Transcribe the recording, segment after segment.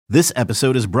This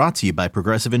episode is brought to you by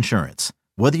Progressive Insurance.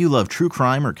 Whether you love true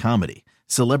crime or comedy,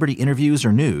 celebrity interviews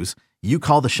or news, you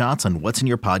call the shots on what's in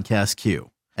your podcast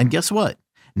queue. And guess what?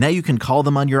 Now you can call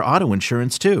them on your auto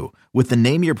insurance too with the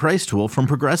Name Your Price tool from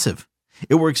Progressive.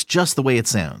 It works just the way it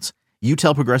sounds. You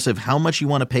tell Progressive how much you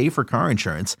want to pay for car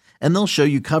insurance, and they'll show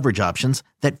you coverage options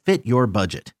that fit your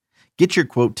budget. Get your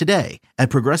quote today at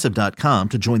Progressive.com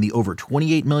to join the over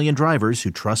 28 million drivers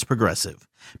who trust Progressive.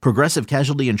 Progressive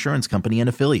Casualty Insurance Company and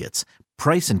Affiliates.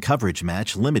 Price and coverage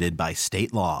match limited by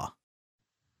state law.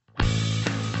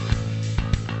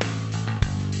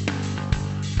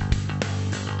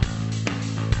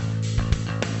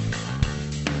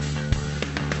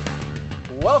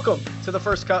 Welcome to the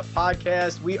First Cut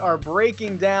Podcast. We are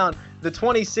breaking down the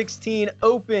 2016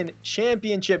 Open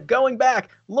Championship, going back,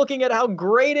 looking at how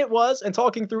great it was, and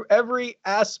talking through every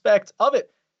aspect of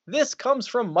it. This comes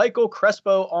from Michael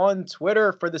Crespo on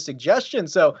Twitter for the suggestion.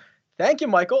 So thank you,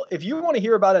 Michael. If you want to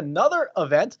hear about another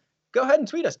event, go ahead and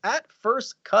tweet us at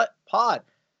First Cut Pod.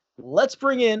 Let's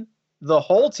bring in the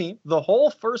whole team, the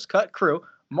whole First Cut crew.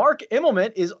 Mark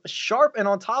Immelman is sharp and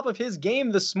on top of his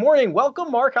game this morning. Welcome,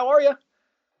 Mark. How are you?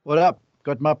 What up?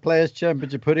 Got my Players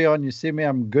Championship hoodie on. You see me,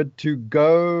 I'm good to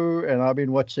go. And I've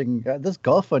been watching this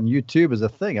golf on YouTube is a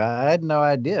thing. I had no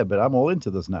idea, but I'm all into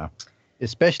this now,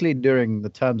 especially during the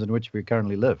times in which we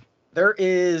currently live. There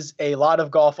is a lot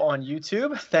of golf on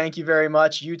YouTube. Thank you very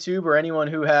much, YouTube, or anyone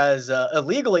who has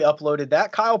illegally uploaded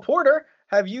that. Kyle Porter,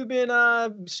 have you been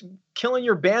killing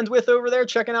your bandwidth over there,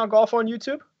 checking out golf on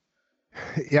YouTube?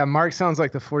 Yeah, Mark sounds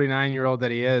like the 49-year-old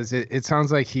that he is. It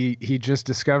sounds like he just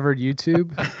discovered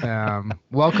YouTube.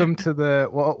 Welcome to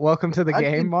the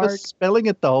game, Mark. Spelling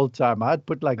it the whole time. I'd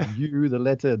put like you, the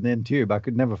letter, and then tube. I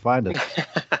could never find it.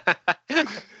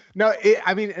 No,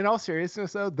 I mean, in all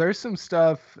seriousness, though, there's some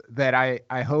stuff that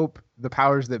I hope the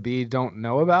powers that be don't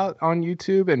know about on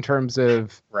YouTube in terms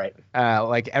of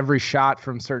like every shot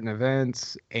from certain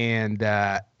events, and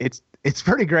it's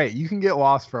pretty great. You can get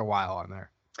lost for a while on there.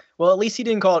 Well, at least he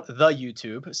didn't call it the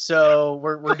YouTube, so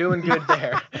we're doing good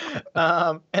there.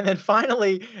 And then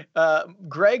finally,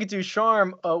 Greg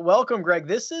Ducharme. Welcome, Greg.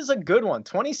 This is a good one.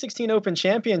 2016 Open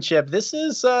Championship. This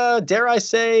is, dare I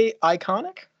say,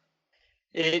 iconic?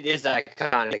 It is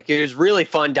iconic. It was really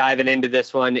fun diving into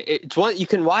this one. It's one you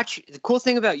can watch. The cool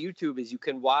thing about YouTube is you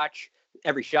can watch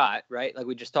every shot, right? Like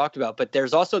we just talked about. But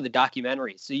there's also the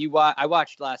documentary. So I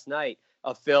watched last night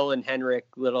a Phil and Henrik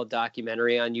little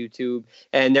documentary on YouTube,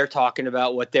 and they're talking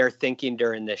about what they're thinking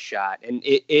during this shot. And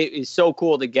it is so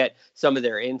cool to get some of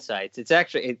their insights. It's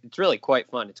really quite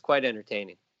fun. It's quite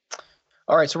entertaining.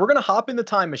 All right, so we're going to hop in the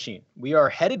time machine. We are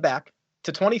headed back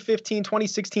to 2015,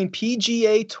 2016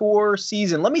 PGA Tour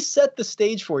season. Let me set the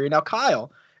stage for you. Now,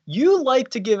 Kyle, you like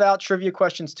to give out trivia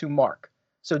questions to Mark,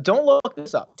 so don't look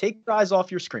this up. Take your eyes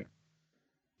off your screen.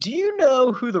 Do you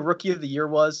know who the Rookie of the Year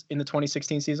was in the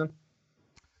 2016 season?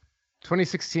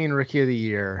 2016 Rookie of the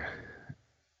Year,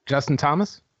 Justin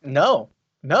Thomas? No.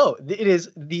 It is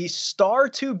the star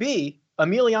to be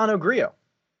Emiliano Grillo.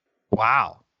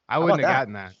 Wow. I wouldn't have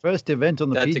gotten that. First event on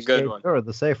the PGA Tour,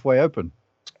 the Safeway Open.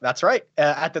 That's right.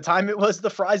 At the time, it was the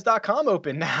Fries.com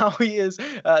Open. Now he is.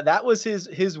 That was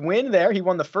his win there. He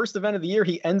won the first event of the year.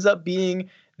 He ends up being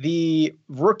the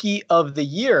Rookie of the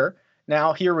Year.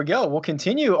 Now, here we go. We'll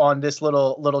continue on this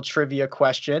little trivia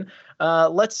question.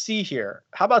 Let's see here.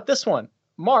 How about this one?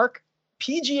 Mark,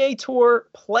 PGA Tour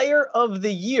Player of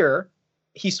the Year.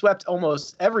 He swept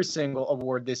almost every single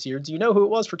award this year. Do you know who it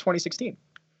was for 2016?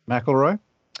 McIlroy,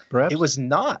 perhaps? It was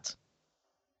not.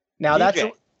 Now,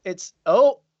 DJ.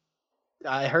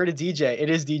 I heard a DJ. It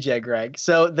is DJ, Greg.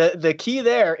 So the key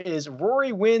there is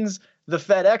Rory wins the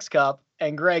FedEx Cup,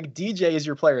 and Greg, DJ is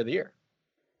your Player of the Year.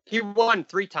 He won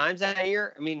 3 times that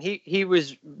year. I mean, he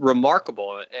was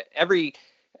remarkable.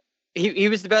 He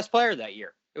was the best player that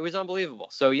year. It was unbelievable.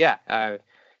 So yeah,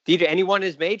 DJ, and he won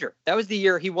his major. That was the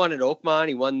year he won at Oakmont.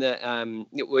 He won the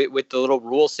with the little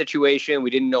rule situation.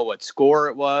 We didn't know what score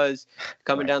it was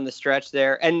coming down the stretch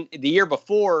there. And the year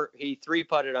before, he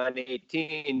 3-putted on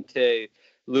 18 to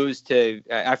lose to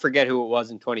I forget who it was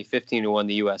in 2015 who won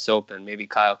the U.S. Open. Maybe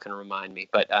Kyle can remind me,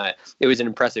 but it was an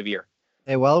impressive year.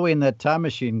 Hey, while we're in that time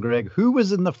machine, Greg, who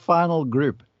was in the final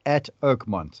group at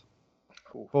Oakmont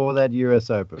for that U.S.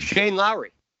 Open? Shane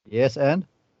Lowry. Yes, and?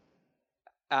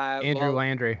 Andrew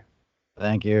Landry.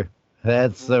 Thank you.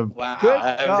 That's a that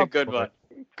was a good one.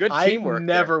 Good teamwork. I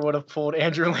never would have pulled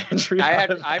Andrew Landry.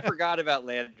 I forgot about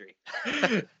Landry.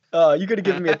 You could have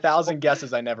given me 1,000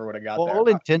 guesses. I never would have got there. For all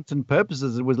intents and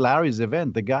purposes, it was Lowry's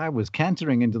event. The guy was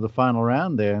cantering into the final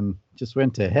round there and just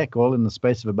went to heck all in the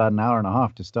space of about an hour and a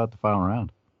half to start the final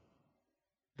round.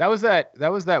 That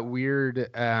was that weird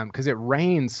because it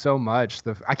rained so much.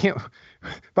 I can't.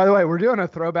 By the way, we're doing a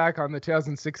throwback on the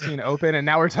 2016 Open, and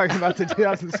now we're talking about the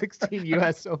 2016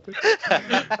 U.S. Open.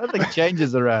 Nothing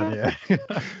changes around here.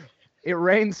 It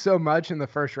rained so much in the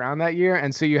first round that year,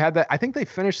 and so you had that. I think they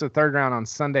finished the third round on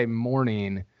Sunday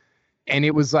morning, and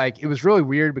it was really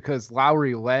weird because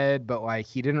Lowry led, but like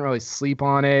he didn't really sleep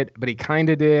on it, but he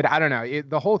kind of did. I don't know.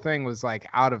 The whole thing was like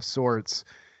out of sorts.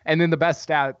 And then the best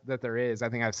stat that there is, I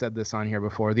think I've said this on here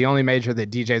before, the only major that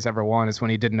DJ's ever won is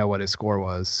when he didn't know what his score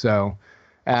was. So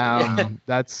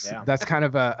that's kind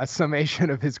of a summation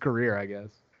of his career, I guess.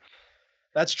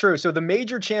 That's true. So the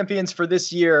major champions for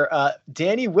this year,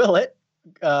 Danny Willett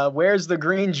wears the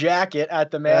green jacket at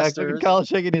the Masters. Carl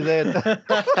shaking his head.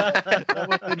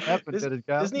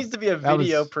 This needs to be a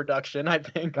video production, I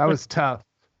think. That was tough.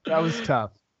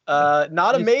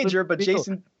 Not a major, but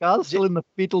Jason. Carl's still in the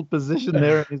fetal position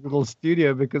there in his little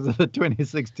studio because of the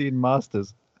 2016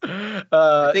 Masters.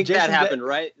 I think Jason, that happened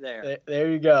right there.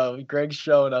 There you go. Greg's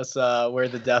showing us where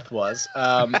the death was.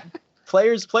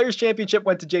 Players Championship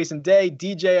went to Jason Day.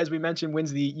 DJ, as we mentioned,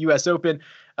 wins the U.S. Open.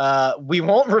 We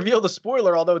won't reveal the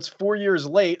spoiler, although it's 4 years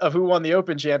late, of who won the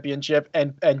Open Championship,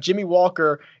 and Jimmy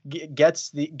Walker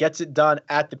gets it done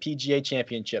at the PGA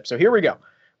Championship. So here we go.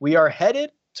 We are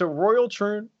headed to Royal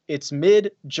Troon. It's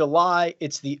mid-July.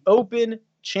 It's the Open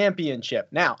Championship.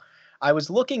 Now, I was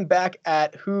looking back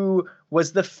at who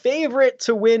was the favorite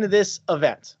to win this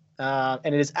event.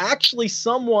 And it is actually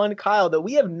someone, Kyle, that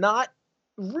we have not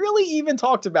really even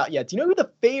talked about yet. Do you know who the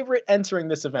favorite entering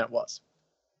this event was?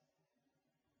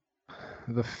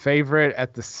 The favorite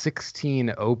at the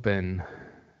 16 Open,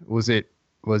 was it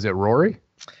Rory?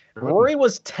 Rory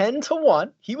was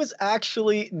 10-1. He was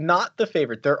actually not the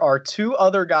favorite. There are two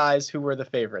other guys who were the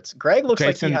favorites. Greg looks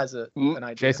like he has an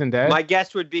idea. Jason Day? My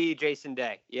guess would be Jason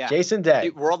Day. Yeah. Jason Day.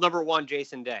 World number one,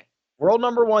 Jason Day. World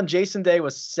number one, Jason Day,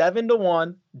 was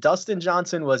 7-1. Dustin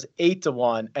Johnson was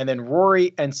 8-1. And then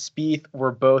Rory and Spieth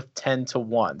were both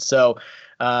 10-1. So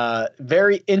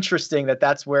very interesting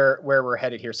that's where we're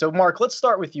headed here. So, Mark, let's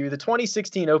start with you. The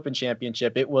 2016 Open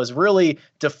Championship, it was really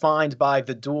defined by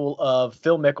the duel of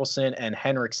Phil Mickelson and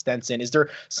Henrik Stenson. Is there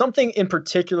something in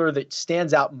particular that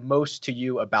stands out most to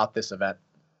you about this event?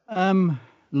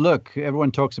 Look,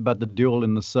 everyone talks about the duel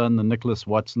in the sun, the Nicholas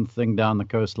Watson thing down the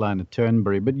coastline at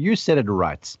Turnberry, but you said it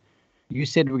right. You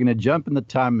said we're going to jump in the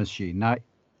time machine. Now,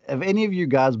 have any of you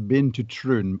guys been to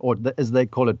Troon, or as they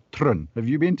call it, Troon? Have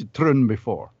you been to Troon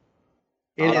before?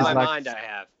 In my mind, I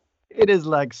have. It is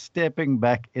like stepping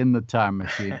back in the time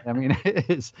machine. I mean, it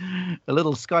is a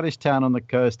little Scottish town on the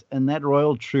coast, and that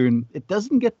Royal Troon, it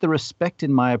doesn't get the respect,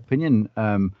 in my opinion,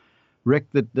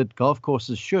 Rick, that golf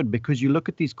courses should, because you look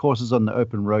at these courses on the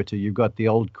open rotor. You've got the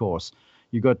old course,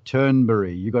 you've got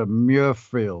Turnberry, you've got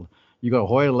Muirfield, you've got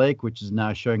Hoyle Lake, which is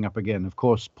now showing up again. Of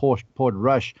course, Port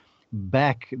Rush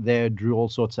back there drew all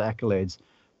sorts of accolades.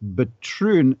 But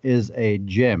Troon is a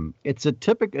gem. It's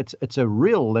a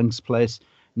real links place,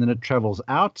 and then it travels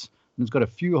out, and it's got a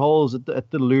few holes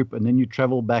at the loop, and then you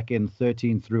travel back in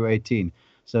 13 through 18.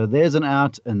 So there's an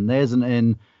out and there's an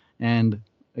in, and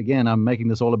again, I'm making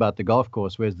this all about the golf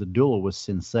course, whereas the duel was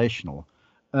sensational.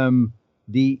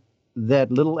 That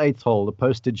little eighth hole, the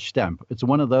postage stamp, it's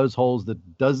one of those holes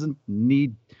that doesn't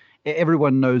need,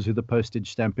 everyone knows who the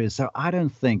postage stamp is. So I don't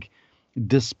think,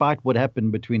 despite what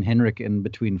happened between Henrik and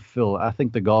between Phil, I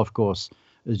think the golf course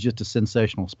is just a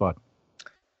sensational spot.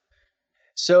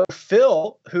 So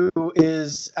Phil, who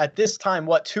is at this time,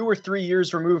 2 or 3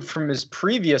 years removed from his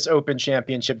previous Open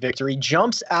Championship victory,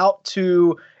 jumps out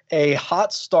to a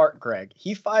hot start, Greg.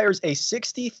 He fires a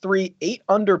 63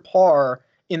 8-under par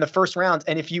in the first round.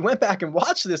 And if you went back and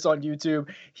watched this on YouTube,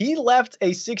 he left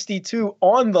a 62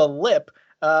 on the lip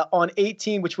on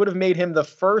 18, which would have made him the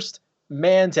first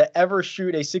man to ever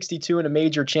shoot a 62 in a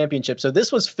major championship. So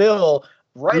this was Phil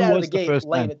right out of the gate,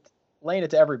 laying it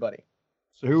to everybody.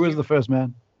 So who was the first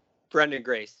man? Brendan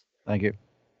Grace. Thank you.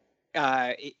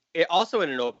 It also in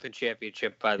an Open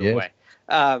Championship, by the way.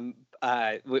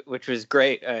 Which was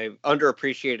great,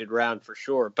 underappreciated round for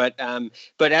sure. But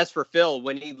as for Phil,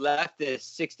 when he left this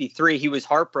 63, he was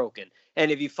heartbroken.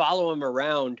 And if you follow him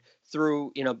around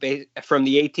through, from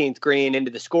the 18th green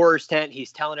into the scorer's tent, he's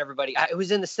telling everybody, it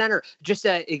was in the center, just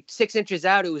 6 inches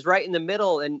out. It was right in the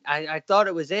middle. And I thought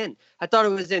it was in. I thought it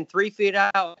was in 3 feet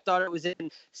out. I thought it was in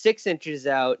 6 inches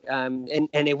out. And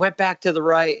it went back to the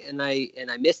right, and I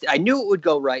missed it. I knew it would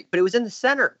go right, but it was in the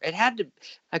center. It had to.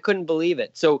 I couldn't believe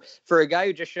it. So for a guy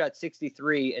who just shot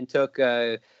 63 and took,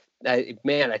 I think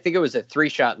it was a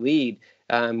 3-shot lead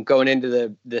going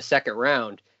into the second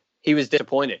round, he was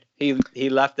disappointed. He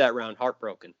left that round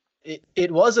heartbroken.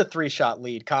 It was a 3-shot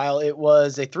lead, Kyle. It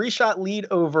was a 3-shot lead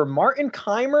over Martin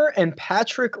Keimer and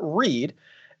Patrick Reed.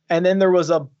 And then there was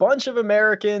a bunch of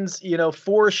Americans,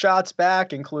 4 shots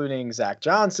back, including Zach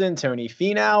Johnson, Tony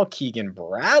Finau, Keegan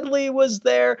Bradley was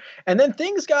there. And then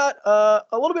things got a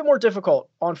little bit more difficult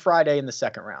on Friday in the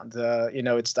second round.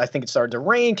 I think it started to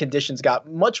rain. Conditions got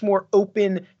much more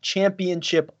open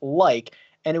championship-like.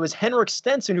 And it was Henrik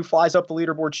Stenson who flies up the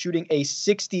leaderboard shooting a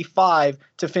 65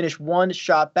 to finish 1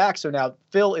 shot back. So now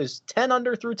Phil is 10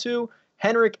 under through 2.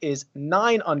 Henrik is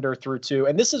 9 under through 2.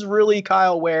 And this is really,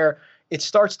 Kyle, where it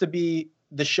starts to be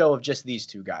the show of just these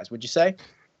two guys, would you say?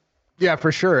 Yeah,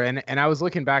 for sure. And I was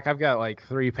looking back, I've got like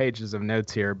 3 pages of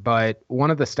notes here, but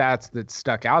one of the stats that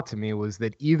stuck out to me was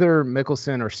that either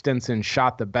Mickelson or Stenson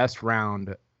shot the best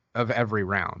round of every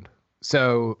round.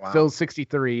 So wow. Phil's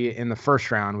 63 in the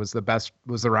first round was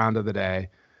the round of the day.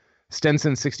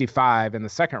 Stenson 65 in the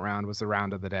second round was the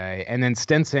round of the day. And then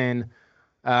Stenson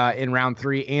in round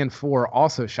 3 and 4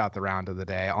 also shot the round of the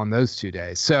day on those 2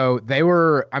 days. So it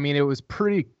was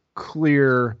pretty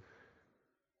clear,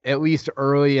 at least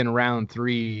early in round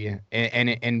 3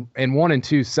 and 1 and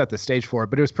 2 set the stage for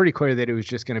it, but it was pretty clear that it was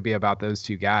just going to be about those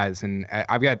 2 guys. And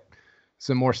I've got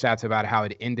some more stats about how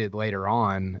it ended later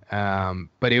on.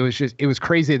 But it was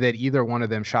crazy that either one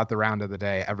of them shot the round of the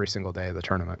day every single day of the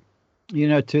tournament.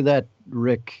 To that,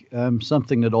 Rick,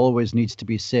 something that always needs to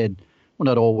be said, well,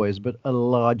 not always, but a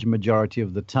large majority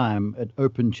of the time at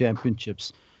Open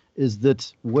Championships, is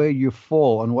that where you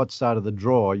fall on what side of the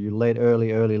draw, you late,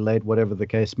 early, late, whatever the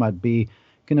case might be,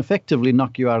 can effectively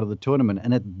knock you out of the tournament.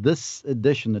 And at this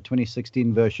edition, the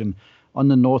 2016 version, on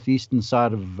the northeastern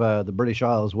side of the British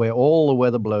Isles, where all the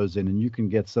weather blows in and you can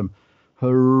get some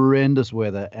horrendous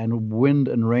weather and wind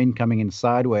and rain coming in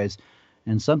sideways.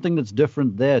 And something that's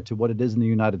different there to what it is in the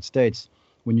United States,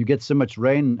 when you get so much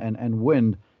rain and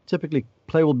wind, typically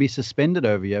play will be suspended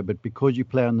over here, but because you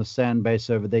play on the sand base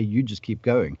over there, you just keep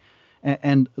going.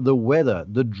 And the weather,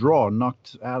 the draw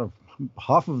knocked out of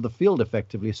half of the field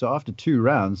effectively. So after 2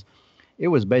 rounds, it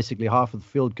was basically half of the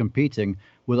field competing,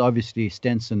 with obviously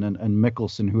Stenson and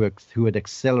Mickelson who had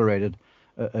accelerated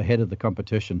ahead of the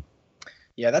competition.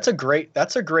 Yeah, that's a great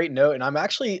note. And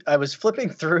I was flipping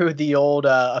through the old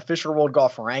official World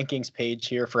Golf Rankings page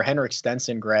here for Henrik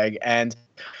Stenson, Greg. And,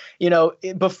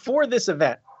 before this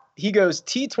event, he goes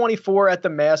T24 at the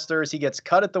Masters. He gets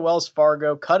cut at the Wells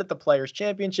Fargo, cut at the Players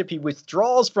Championship. He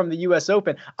withdraws from the U.S.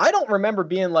 Open. I don't remember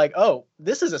being like, oh,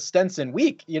 this is a Stenson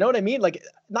week. You know what I mean? Like,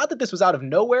 not that this was out of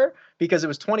nowhere because it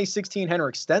was 2016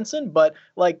 Henrik Stenson, but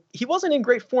like he wasn't in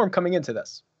great form coming into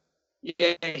this.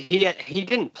 Yeah, he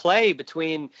didn't play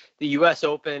between the U.S.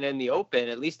 Open and the Open,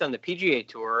 at least on the PGA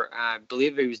Tour. I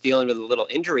believe he was dealing with a little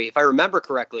injury, if I remember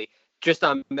correctly.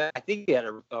 I think he had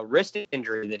a wrist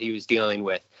injury that he was dealing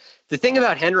with. The thing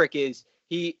about Henrik is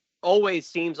he always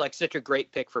seems like such a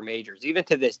great pick for majors. Even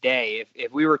to this day,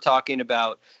 if we were talking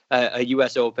about a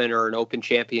U.S. Open or an Open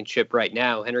Championship right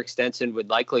now, Henrik Stenson would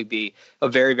likely be a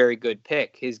very, very good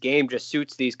pick. His game just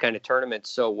suits these kind of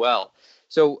tournaments so well.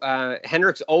 So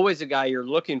Henrik's always a guy you're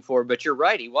looking for, but you're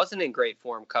right. He wasn't in great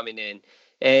form coming in,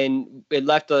 and it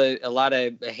left a lot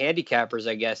of handicappers,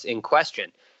 I guess, in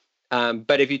question.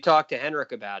 But if you talk to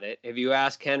Henrik about it, if you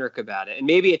ask Henrik about it, and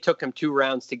maybe it took him 2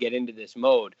 rounds to get into this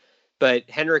mode, but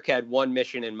Henrik had one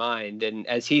mission in mind. And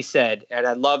as he said, and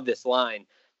I love this line,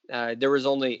 there was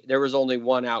only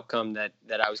one outcome that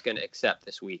I was going to accept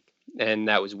this week, and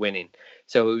that was winning.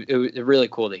 So it was really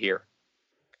cool to hear.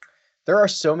 There are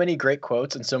so many great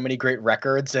quotes and so many great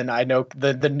records. And I know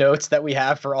the notes that we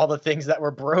have for all the things that were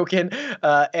broken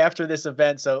after this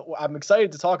event. So I'm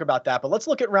excited to talk about that. But let's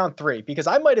look at round 3, because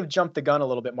I might have jumped the gun a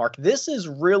little bit, Mark. This is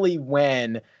really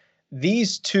when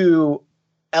these two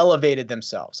elevated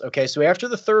themselves. Okay, so after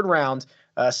the 3rd round,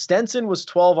 Stenson was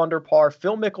 12 under par.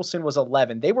 Phil Mickelson was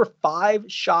 11. They were 5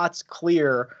 shots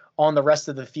clear on the rest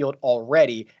of the field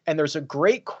already. And there's a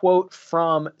great quote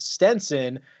from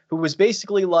Stenson, who was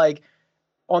basically like,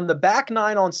 on the back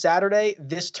 9 on Saturday,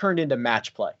 this turned into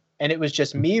match play. And it was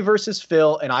just me versus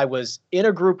Phil, and I was in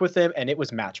a group with him, and it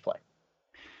was match play.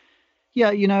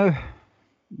 Yeah,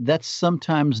 that's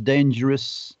sometimes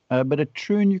dangerous. But at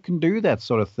Troon, you can do that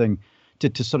sort of thing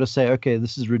to sort of say, okay,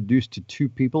 this is reduced to 2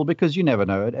 people, because you never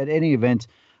know. At any event,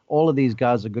 all of these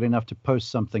guys are good enough to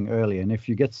post something early. And if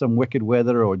you get some wicked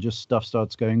weather or just stuff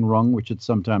starts going wrong, which it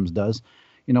sometimes does,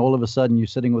 all of a sudden you're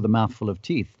sitting with a mouthful of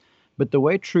teeth. But the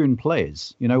way Troon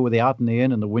plays, with the out and the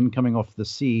in and the wind coming off the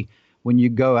sea, when you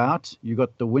go out, you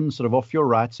got the wind sort of off your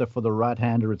right. So for the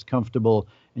right-hander, it's comfortable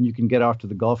and you can get after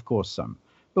the golf course some.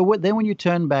 But then when you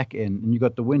turn back in and you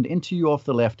got the wind into you off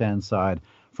the left-hand side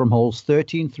from holes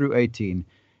 13 through 18,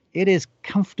 It is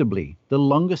comfortably the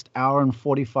longest hour and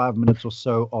 45 minutes or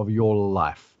so of your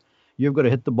life. You've got to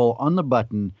hit the ball on the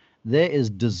button. There is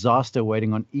disaster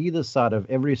waiting on either side of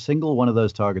every single one of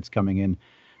those targets coming in.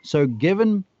 So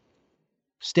given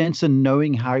Stenson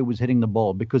knowing how he was hitting the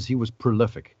ball, because he was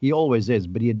prolific, he always is,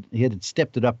 but he had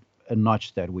stepped it up a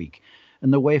notch that week.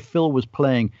 And the way Phil was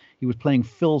playing, he was playing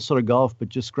Phil sort of golf, but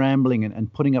just scrambling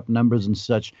and putting up numbers and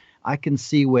such. I can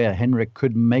see where Henrik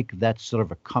could make that sort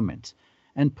of a comment.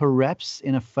 And perhaps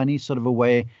in a funny sort of a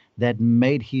way that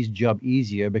made his job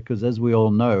easier, because as we all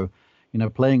know,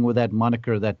 playing with that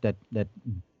moniker, that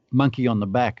monkey on the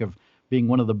back of being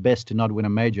one of the best to not win a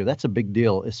major, that's a big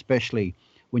deal, especially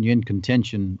when you're in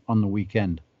contention on the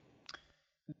weekend.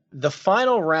 The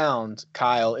final round,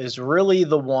 Kyle, is really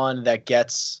the one that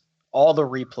gets all the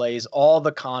replays, all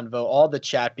the convo, all the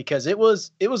chat, because it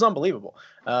was unbelievable.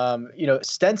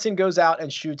 Stenson goes out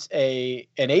and shoots an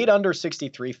 8 under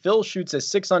 63. Phil shoots a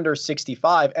 6 under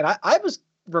 65. And I was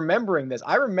remembering this.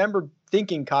 I remember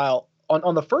thinking, Kyle,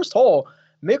 on the first hole,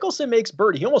 Mickelson makes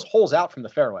birdie. He almost holes out from the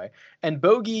fairway, and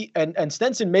bogey, and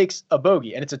Stenson makes a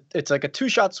bogey, and it's like a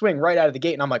 2-shot swing right out of the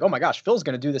gate. And I'm like, oh my gosh, Phil's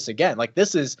going to do this again. Like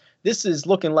this is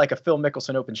looking like a Phil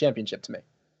Mickelson Open Championship to me.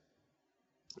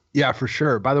 Yeah, for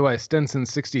sure. By the way, Stenson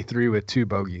 63 with 2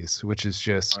 bogeys, which is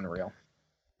just unreal.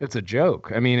 It's a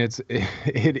joke. I mean,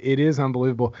 it is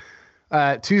unbelievable.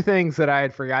 2 things that I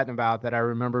had forgotten about that I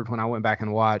remembered when I went back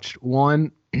and watched.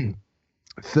 One,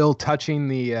 Phil touching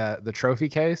the trophy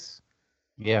case.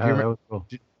 Yeah, that was cool.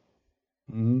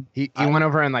 Mm-hmm. He went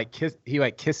over and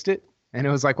kissed it, and it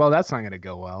was like, well, that's not going to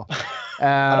go well.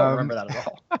 I don't remember that at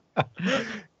all.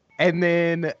 And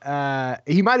then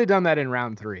he might have done that in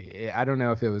round 3. I don't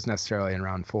know if it was necessarily in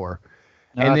round 4.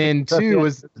 No, and then 2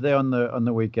 was there on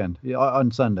the weekend. Yeah,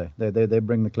 on Sunday. They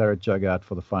bring the claret jug out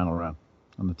for the final round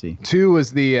on the tee. 2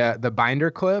 was the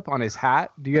binder clip on his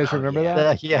hat. Do you guys remember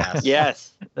that?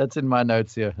 Yes. That's in my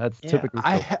notes here. That's typical.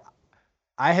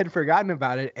 I had forgotten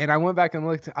about it, and I went back and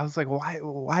looked. I was like,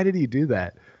 why did he do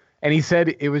that? And he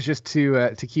said it was just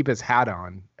to keep his hat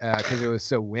on because it was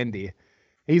so windy.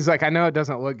 He's like, I know it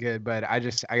doesn't look good, but I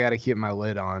got to keep my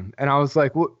lid on. And I was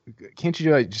like, well, can't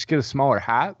you just get a smaller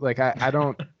hat? Like, I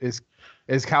don't, is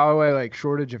Callaway like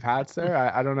shortage of hats there?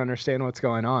 I don't understand what's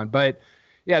going on. But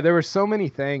yeah, there were so many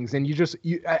things. And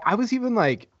I was even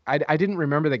like, I didn't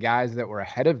remember the guys that were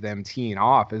ahead of them teeing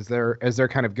off as they're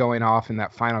kind of going off in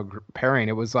that final pairing.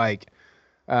 It was like,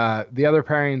 the other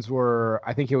pairings were,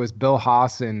 I think it was Bill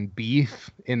Haas and Beef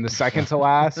in the second to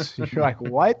last. You're like,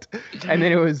 what? And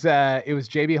then it was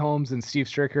JB Holmes and Steve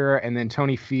Stricker, and then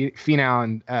Tony Finau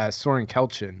and Soren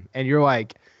Kelchin. And you're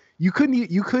like, you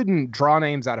couldn't draw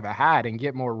names out of a hat and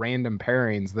get more random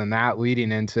pairings than that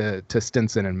leading into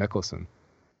Stenson and Mickelson.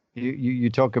 You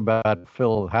talk about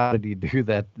Phil. How did he do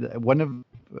that?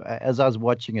 As I was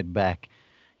watching it back,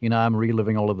 I'm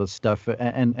reliving all of this stuff,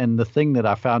 and the thing that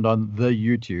I found on the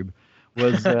YouTube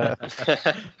was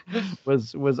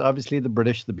obviously the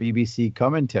BBC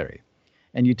commentary.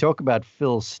 And you talk about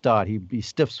Phil's start. He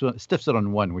stiffs it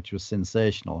on 1, which was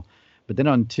sensational, but then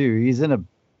on 2, he's in a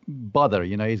bother.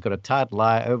 He's got a tight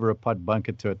lie over a putt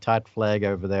bunker to a tight flag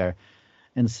over there,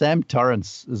 and Sam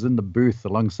Torrance is in the booth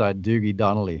alongside Doogie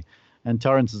Donnelly. And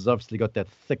Torrance has obviously got that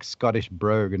thick Scottish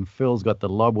brogue, and Phil's got the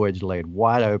lob wedge laid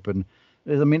wide open.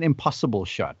 I mean, impossible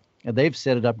shot. And they've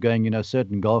set it up going,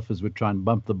 certain golfers would try and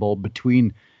bump the ball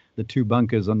between the 2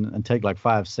 bunkers and take like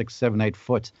 5, 6, 7, 8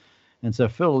 foot. And so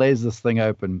Phil lays this thing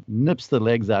open, nips the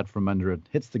legs out from under it,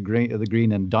 hits the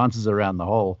green and dances around the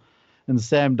hole. And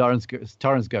Sam Torrance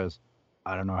goes,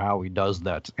 I don't know how he does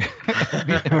that.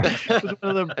 It was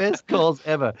one of the best calls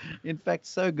ever. In fact,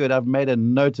 so good. I've made a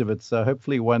note of it. So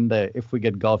hopefully one day, if we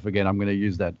get golf again, I'm going to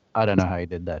use that. I don't know how he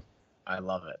did that. I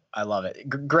love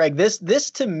it. Greg,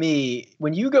 this to me,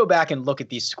 when you go back and look at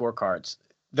these scorecards,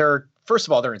 first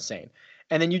of all, they're insane.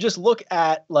 And then you just look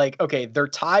at okay, they're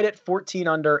tied at 14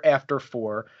 under after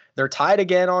 4. They're tied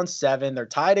again on 7. They're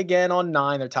tied again on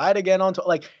 9. They're tied again on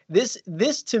 12.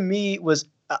 This to me was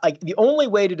the only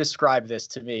way to describe this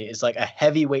to me is like a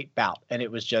heavyweight bout. And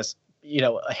it was just,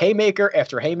 a haymaker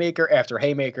after haymaker after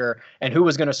haymaker, and who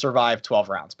was going to survive 12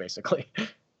 rounds basically.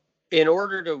 In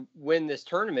order to win this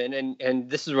tournament, and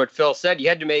this is what Phil said, you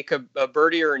had to make a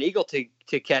birdie or an eagle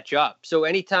to catch up. So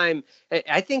anytime,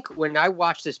 I think when I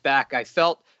watched this back, I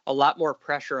felt a lot more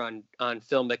pressure on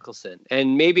Phil Mickelson.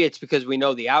 And maybe it's because we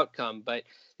know the outcome, but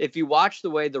if you watch the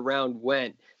way the round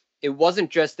went, it wasn't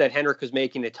just that Henrik was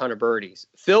making a ton of birdies.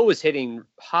 Phil was hitting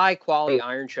high quality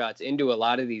iron shots into a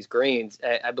lot of these greens.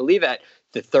 I believe at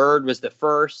the 3rd was the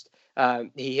first.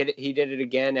 He did it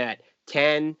again at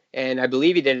 10, and I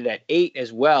believe he did it at 8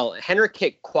 as well. Henrik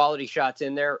hit quality shots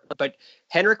in there, but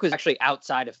Henrik was actually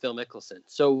outside of Phil Mickelson.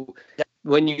 So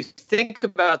when you think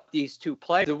about these two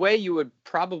players, the way you would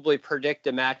probably predict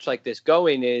a match like this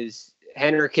going is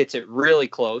Henrik hits it really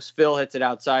close. Phil hits it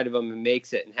outside of him and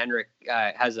makes it, and Henrik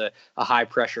has a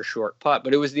high-pressure short putt.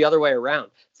 But it was the other way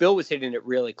around. Phil was hitting it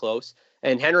really close,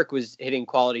 and Henrik was hitting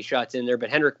quality shots in there, but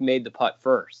Henrik made the putt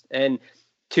first. And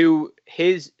to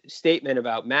his statement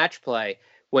about match play,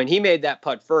 when he made that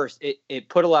putt first, it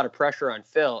put a lot of pressure on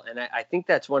Phil, and I think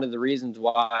that's one of the reasons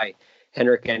why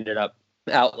Henrik ended up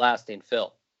outlasting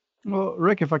Phil. Well,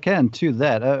 Rick, if I can, to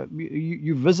that,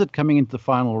 you visit coming into the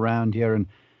final round here, and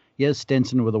here's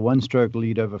Stenson with a one-stroke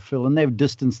lead over Phil, and they've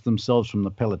distanced themselves from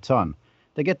the peloton.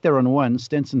 They get there on one.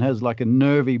 Stenson has like a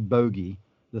nervy bogey,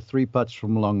 the 3 putts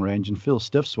from long range, and Phil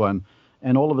stiffs one,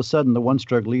 and all of a sudden the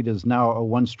one-stroke lead is now a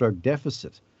one-stroke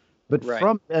deficit. But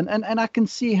right. and I can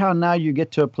see how now you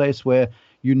get to a place where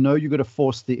you've got to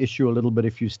force the issue a little bit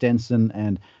if you Stenson,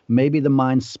 and maybe the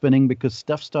mind's spinning because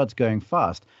stuff starts going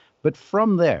fast. But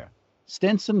from there,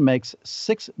 Stenson makes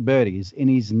 6 birdies in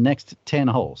his next 10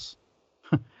 holes.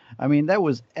 I mean, that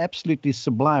was absolutely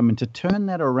sublime. And to turn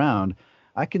that around,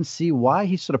 I can see why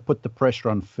he sort of put the pressure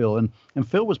on Phil. And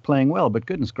Phil was playing well, but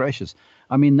goodness gracious.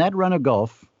 I mean, that run of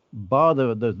golf, bar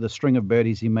the string of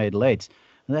birdies he made late,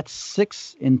 that's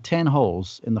 6 in 10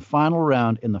 holes in the final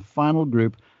round, in the final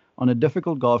group, on a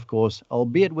difficult golf course,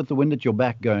 albeit with the wind at your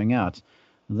back going out.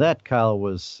 That, Kyle,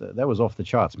 was off the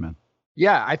charts, man.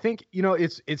 Yeah, I think,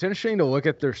 it's interesting to look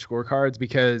at their scorecards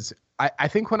because I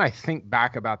think when I think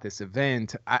back about this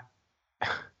event,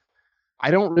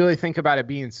 I don't really think about it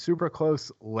being super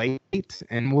close late,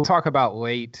 and we'll talk about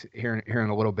late here in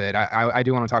a little bit. I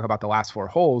do want to talk about the last 4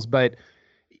 holes, but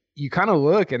you kind of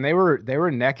look, and they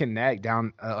were neck and neck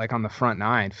down like on the front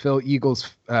 9. Phil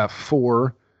eagles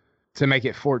 4 to make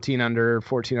it 14 under,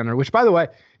 which, by the way,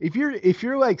 if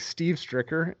you're like Steve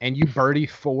Stricker and you birdie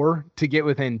 4 to get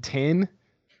within 10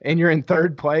 and you're in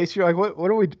 3rd place, you're like, what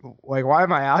are we, like, why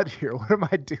am I out here? What am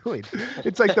I doing?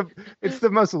 It's like it's the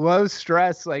most low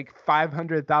stress, like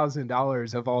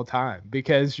 $500,000 of all time,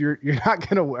 because you're not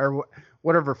going to wear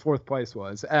whatever 4th place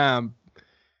was.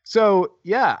 So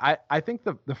yeah, I think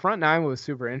the front 9 was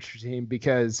super interesting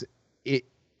because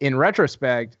in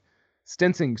retrospect,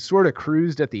 Stenson sort of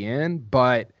cruised at the end,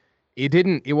 but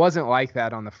it wasn't like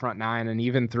that on the front 9 and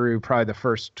even through probably the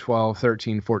first 12,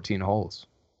 13, 14 holes.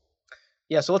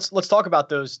 Yeah, so let's talk about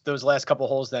those last couple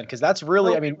holes then, because that's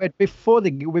really, wait, before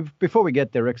we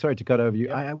get there, Rick, sorry to cut over you.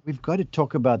 Yeah. We've got to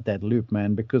talk about that loop,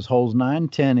 man, because holes 9,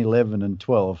 10, 11, and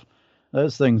 12,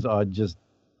 those things are just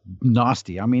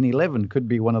nasty. I mean, 11 could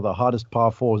be one of the hardest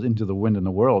par 4s into the wind in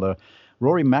the world.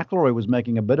 Rory McIlroy was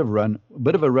making a bit of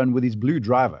a run with his blue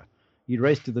driver. He'd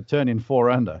raced to the turn in 4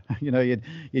 under.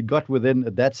 He'd got within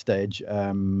at that stage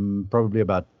probably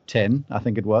about 10, I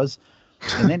think it was.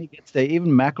 And then he gets there.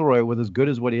 Even McIlroy, with as good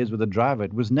as what he is with a driver,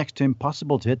 it was next to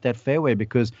impossible to hit that fairway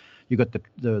because you got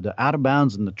the out of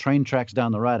bounds and the train tracks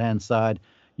down the right-hand side.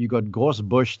 You got gorse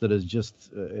bush that is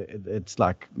just, it's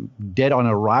like dead on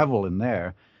arrival in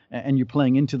there. And you're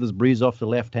playing into this breeze off the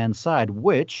left-hand side,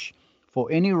 which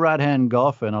for any right-hand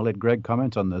golfer, and I'll let Greg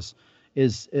comment on this,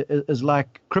 is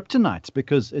like kryptonite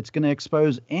because it's going to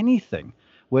expose anything.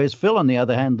 Whereas Phil, on the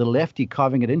other hand, the lefty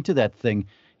carving it into that thing,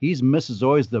 his miss is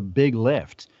always the big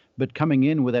left, but coming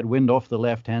in with that wind off the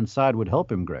left-hand side would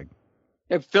help him, Greg.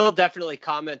 And Phil definitely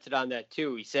commented on that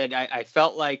too. He said, I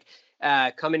felt like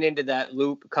coming into that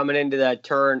loop, coming into that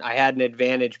turn, I had an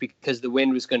advantage because the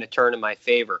wind was going to turn in my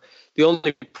favor. The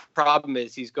only problem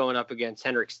is he's going up against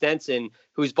Henrik Stenson,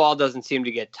 whose ball doesn't seem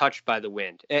to get touched by the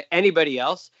wind. Anybody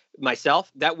else, myself,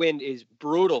 that wind is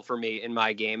brutal for me in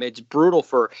my game. It's brutal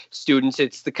for students.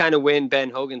 It's the kind of wind Ben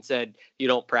Hogan said you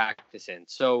don't practice in.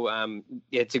 So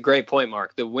it's a great point,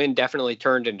 Mark. The wind definitely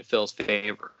turned into Phil's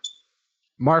favor.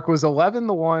 Mark, was 11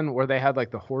 the one where they had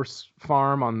like the horse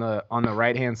farm on the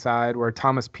right-hand side where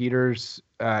Thomas Peters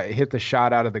hit the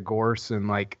shot out of the gorse and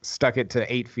like stuck it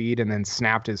to 8 feet and then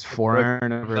snapped his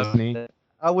forearm over his knee?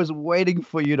 I was waiting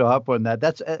for you to hop on that.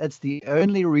 That's the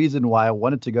only reason why I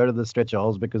wanted to go to the stretch of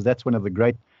holes, because that's one of the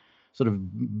great sort of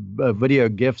video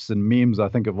gifs and memes I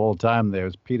think of all time. There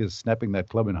is Peters snapping that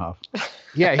club in half.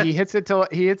 Yeah, he hits it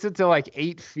to like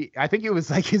 8 feet. I think it was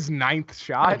like his 9th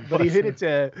shot, but he hit it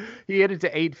to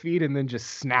 8 feet and then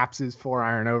just snaps his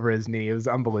 4-iron over his knee. It was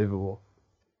unbelievable.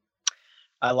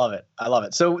 I love it.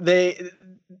 So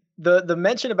the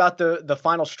mention about the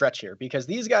final stretch here, because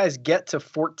these guys get to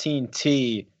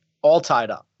 14T all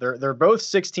tied up. They're both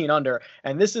 16 under,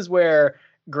 and this is where,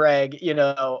 Greg,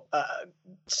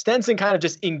 Stenson kind of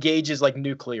just engages like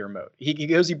nuclear mode.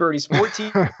 He birdies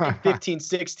 14, 15,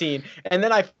 16. And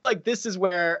then I feel like this is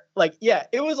where, like, yeah,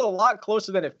 it was a lot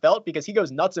closer than it felt because he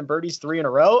goes nuts and birdies 3 in a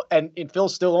row. And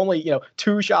Phil's still only,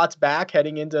 2 shots back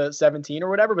heading into 17 or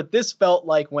whatever. But this felt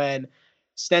like when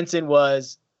Stenson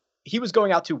was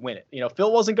going out to win it.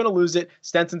 Phil wasn't going to lose it.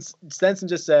 Stenson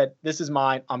just said, this is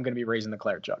mine. I'm going to be raising the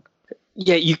claret jug.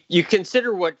 Yeah, you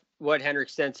consider what Henrik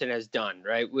Stenson has done,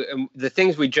 right? The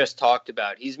things we just talked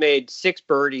about. He's made 6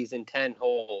 birdies in 10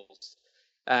 holes,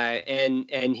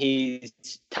 and he's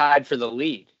tied for the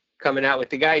lead coming out with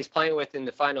the guy he's playing with in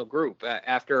the final group.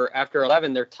 After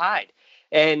 11, they're tied.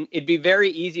 And it'd be very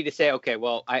easy to say, okay,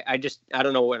 well, I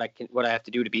don't know what I have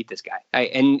to do to beat this guy.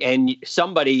 And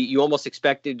somebody you almost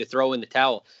expected to throw in the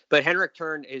towel, but Henrik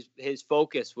turned his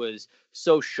focus was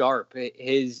so sharp.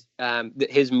 His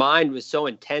mind was so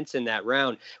intense in that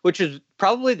round, which is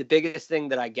probably the biggest thing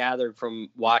that I gathered from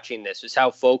watching this was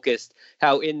how focused,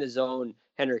 how in the zone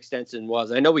Henrik Stenson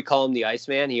was. I know we call him the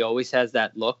Iceman. He always has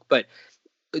that look, but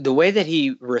the way that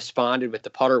he responded with the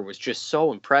putter was just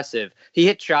so impressive. He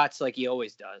hit shots like he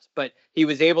always does, but he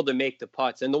was able to make the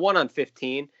putts. And the one on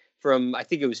 15 from, I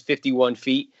think it was 51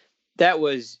 feet, that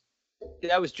was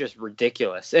just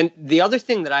ridiculous. And the other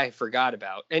thing that I forgot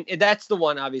about, and that's the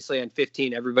one obviously on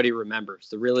 15 everybody remembers,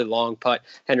 the really long putt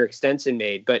Henrik Stenson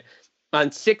made. But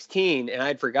on 16, and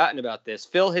I'd forgotten about this,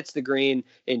 Phil hits the green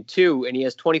in 2, and he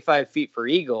has 25 feet for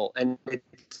eagle, and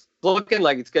it's looking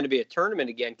like it's going to be a tournament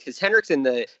again because Henrik's in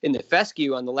the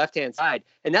fescue on the left-hand side,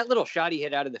 and that little shot he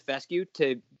hit out of the fescue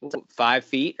to 5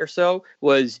 feet or so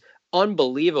was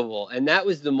unbelievable. And that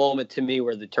was the moment to me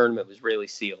where the tournament was really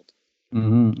sealed.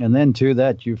 Mm-hmm. And then to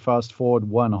that, you fast forward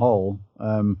 1 hole,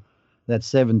 that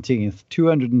 17th,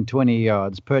 220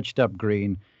 yards, perched up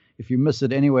green. If you miss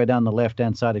it anywhere down the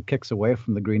left-hand side, it kicks away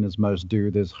from the green as most do.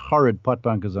 There's horrid pot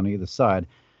bunkers on either side. And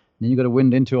then you got a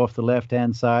wind into off the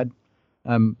left-hand side.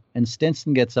 And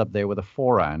Stenson gets up there with a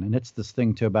 4-iron and hits this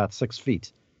thing to about 6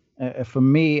 feet. For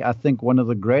me, I think one of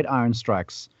the great iron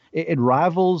strikes. It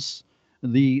rivals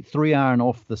the 3-iron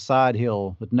off the side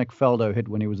hill that Nick Faldo hit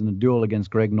when he was in the duel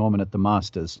against Greg Norman at the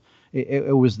Masters.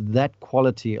 It was that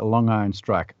quality, a long iron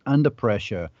strike, under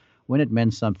pressure, when it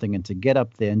meant something, and to get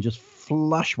up there and just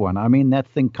flush one. I mean, that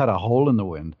thing cut a hole in the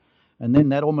wind. And then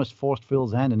that almost forced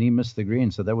Phil's hand, and he missed the green,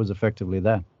 so that was effectively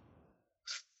that.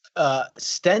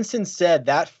 Stenson said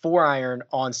that 4-iron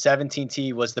on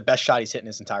 17T was the best shot he's hit in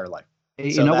his entire life.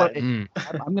 You know what? I'm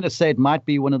going to say it might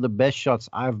be one of the best shots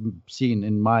I've seen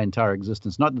in my entire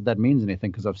existence. Not that that means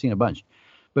anything because I've seen a bunch,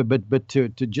 but to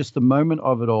just the moment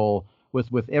of it all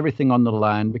with everything on the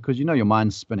line, because your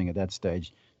mind's spinning at that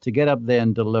stage, to get up there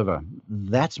and deliver.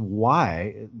 That's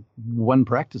why one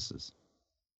practices.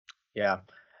 Yeah.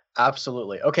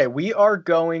 Absolutely. Okay, we are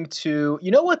going to,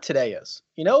 what today is?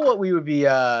 What we would be,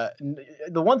 the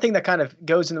one thing that kind of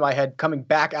goes into my head coming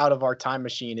back out of our time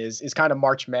machine is kind of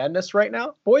March Madness right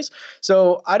now, boys.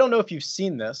 So I don't know if you've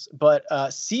seen this, but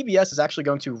CBS is actually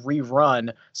going to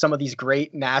rerun some of these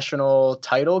great national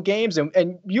title games.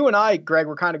 And you and I, Greg,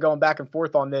 were kind of going back and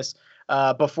forth on this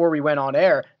before we went on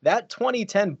air. That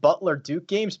 2010 Butler Duke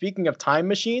game, speaking of time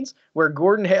machines, where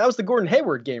that was the Gordon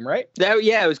Hayward game, right?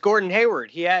 It was Gordon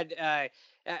Hayward. He had,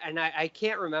 and I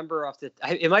can't remember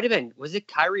it might have been, was it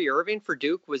Kyrie Irving for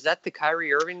Duke? Was that the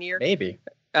Kyrie Irving year? Maybe.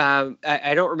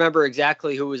 I don't remember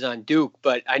exactly who was on Duke,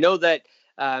 but I know that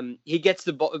he gets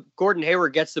the ball. Gordon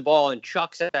Hayward gets the ball and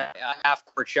chucks a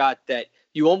half-court shot that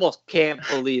you almost can't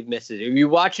believe misses. If you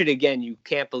watch it again, you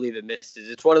can't believe it misses.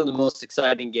 It's one of the most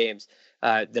exciting games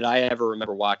that I ever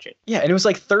remember watching. Yeah, and it was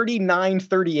like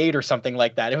 39-38 or something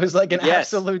like that. It was like an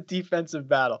absolute defensive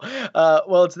battle.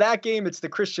 Well, it's that game. It's the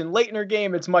Christian Laettner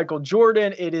game. It's Michael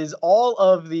Jordan. It is all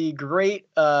of the great,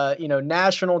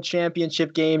 national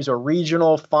championship games or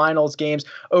regional finals games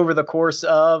over the course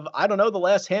of, the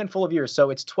last handful of years. So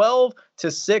it's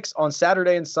 12-6 on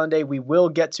Saturday and Sunday. We will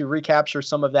get to recapture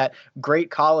some of that great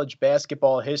college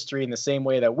basketball history in the same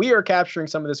way that we are capturing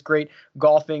some of this great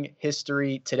golfing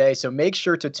history today. So make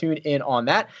sure to tune in on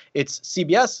that. It's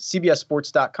CBS,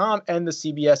 CBSSports.com, and the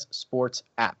CBS Sports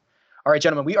app. All right,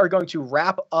 gentlemen, we are going to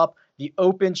wrap up the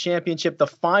Open Championship, the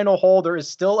final hole. There is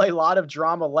still a lot of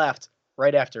drama left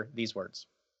right after these words.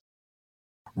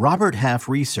 Robert Half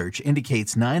research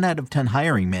indicates 9 out of 10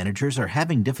 hiring managers are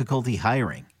having difficulty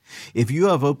hiring. If you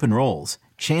have open roles,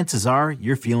 chances are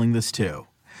you're feeling this too.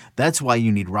 That's why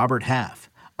you need Robert Half.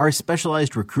 Our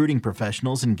specialized recruiting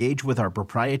professionals engage with our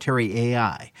proprietary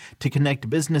AI to connect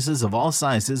businesses of all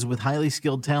sizes with highly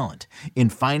skilled talent in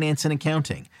finance and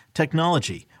accounting,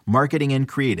 technology, marketing and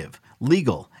creative,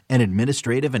 legal, and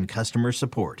administrative and customer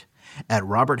support. At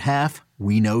Robert Half,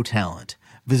 we know talent.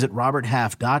 Visit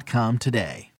roberthalf.com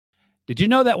today. Did you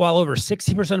know that while over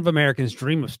 60% of Americans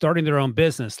dream of starting their own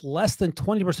business, less than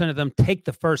 20% of them take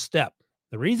the first step?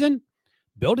 The reason?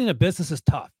 Building a business is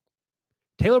tough.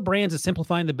 Taylor Brands is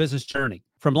simplifying the business journey.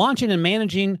 From launching and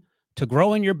managing to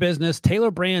growing your business,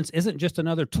 Taylor Brands isn't just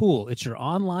another tool. It's your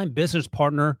online business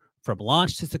partner from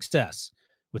launch to success.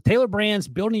 With Taylor Brands,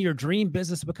 building your dream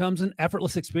business becomes an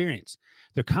effortless experience.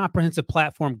 Their comprehensive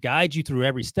platform guides you through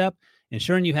every step,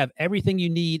 ensuring you have everything you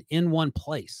need in one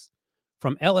place.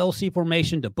 From LLC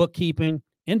formation to bookkeeping,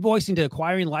 invoicing to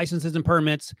acquiring licenses and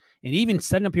permits, and even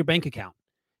setting up your bank account,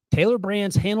 Taylor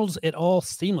Brands handles it all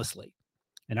seamlessly.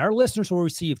 And our listeners will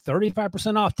receive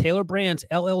 35% off Taylor Brands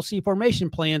LLC formation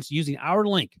plans using our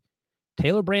link,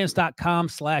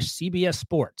 taylorbrands.com/CBS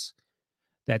Sports.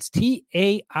 That's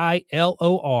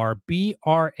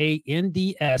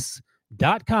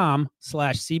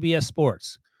TAILORBRANDS.com/CBS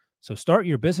Sports. So start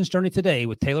your business journey today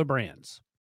with Taylor Brands.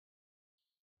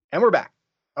 And we're back.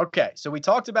 Okay, so we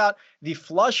talked about the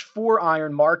flush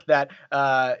 4-iron mark that,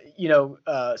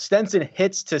 Stenson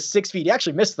hits to 6 feet. He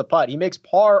actually missed the putt. He makes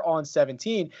par on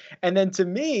 17. And then to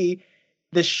me,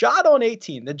 the shot on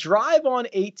 18, the drive on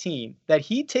 18, that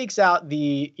he takes out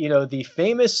the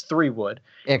famous 3-wood.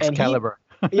 Excalibur.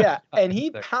 And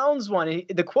he pounds one. And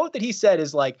the quote that he said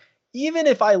is like, even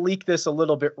if I leak this a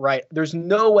little bit right, there's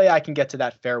no way I can get to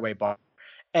that fairway bar.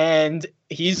 And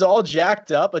he's all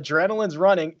jacked up, adrenaline's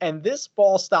running, and this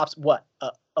ball stops,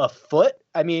 a foot?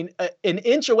 I mean, an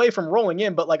inch away from rolling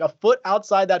in, but like a foot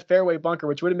outside that fairway bunker,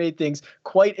 which would have made things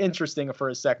quite interesting for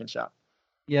his second shot.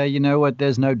 Yeah, you know what?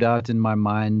 There's no doubt in my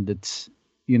mind that,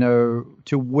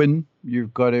 to win,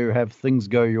 you've got to have things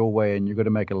go your way, and you've got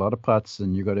to make a lot of putts,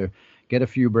 and you've got to get a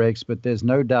few breaks. But there's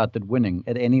no doubt that winning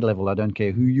at any level, I don't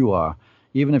care who you are,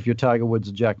 even if you're Tiger Woods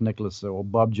or Jack Nicklaus or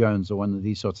Bob Jones or one of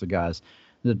these sorts of guys,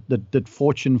 that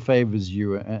fortune favors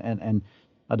you, and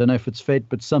I don't know if it's fate,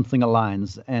 but something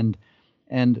aligns. And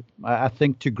I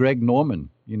think to Greg Norman,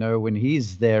 when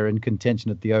he's there in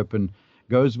contention at the Open,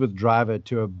 goes with driver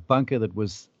to a bunker that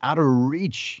was out of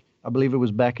reach. I believe it was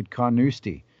back at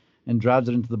Carnoustie, and drives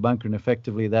it into the bunker, and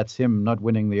effectively that's him not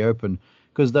winning the Open,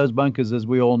 because those bunkers, as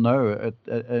we all know,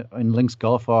 in links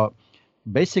golf are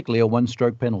basically a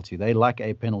one-stroke penalty. They like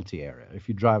a penalty area if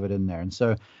you drive it in there. And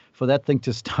so for that thing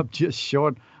to stop just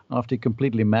short after he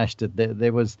completely mashed it,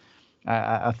 there was,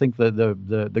 I think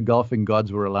the golfing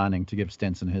gods were aligning to give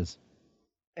Stenson his.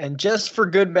 And just for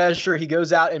good measure, he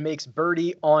goes out and makes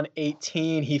birdie on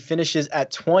 18. He finishes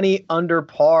at 20 under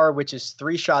par, which is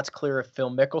 3 shots clear of Phil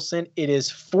Mickelson. It is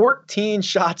 14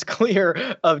 shots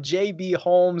clear of J.B.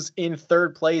 Holmes in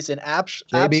third place. And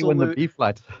JB won the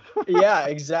B-flight. Yeah,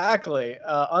 exactly.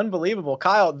 Unbelievable.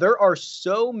 Kyle, there are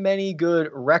so many good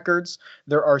records.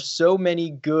 There are so many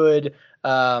good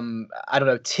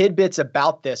tidbits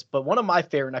about this. But one of my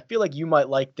favorite, and I feel like you might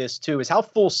like this too, is how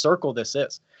full circle this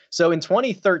is. So in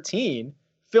 2013,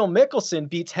 Phil Mickelson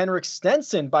beats Henrik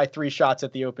Stenson by 3 shots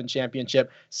at the Open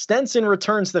Championship. Stenson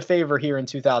returns the favor here in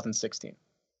 2016.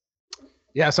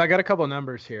 Yeah, so I got a couple of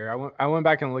numbers here. I went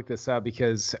back and looked this up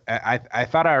because I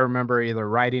thought I remember either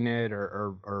writing it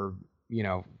or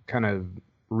kind of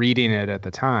reading it at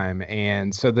the time.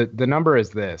 And so the number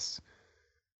is this.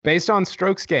 Based on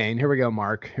strokes gained, here we go,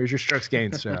 Mark. Here's your strokes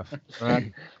gained stuff. All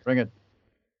right, bring it.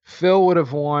 Phil would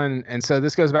have won, and so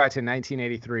this goes back to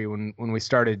 1983 when we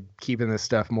started keeping this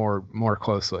stuff more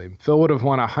closely. Phil would have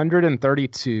won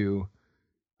 132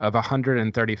 of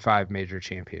 135 major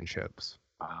championships.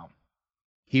 Wow.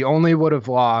 He only would have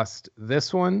lost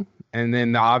this one, and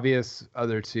then the obvious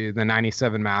other two, the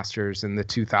 97 Masters and the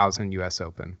 2000 U.S.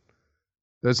 Open.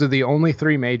 Those are the only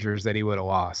 3 majors that he would have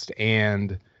lost,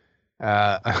 and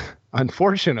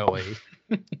unfortunately,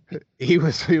 he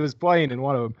was playing in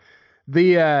one of them.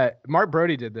 The Mark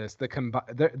Brody did this.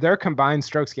 Their combined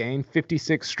strokes gained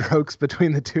 56 strokes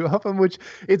between the two of them, which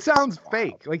it sounds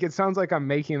fake. Like it sounds like I'm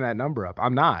making that number up.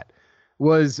 I'm not.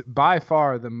 Was by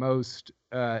far the most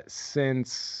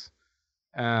since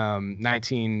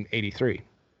 1983.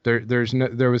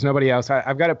 There was nobody else.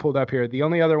 I've got it pulled up here. The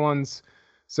only other ones.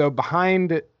 So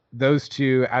behind those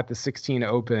two at the 16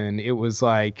 Open, it was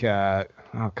like oh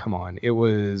come on, it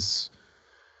was.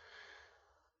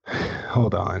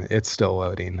 Hold on, it's still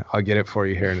loading. I'll get it for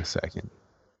you here in a second.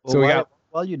 Well, so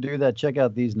while you do that, check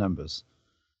out these numbers.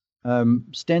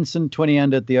 Stenson 20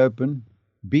 under at the Open,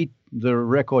 beat the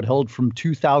record held from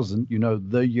 2000,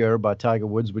 the year by Tiger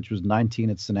Woods, which was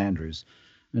 19 at St Andrews.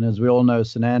 And as we all know,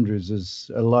 St Andrews is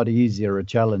a lot easier a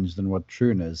challenge than what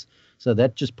Troon is. So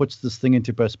that just puts this thing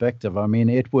into perspective. I mean,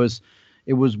 it was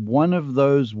one of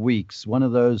those weeks, one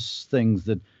of those things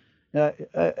that.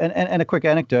 And a quick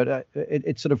anecdote,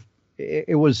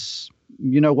 it was,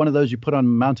 one of those you put on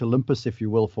Mount Olympus, if you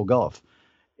will, for golf.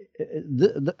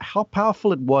 How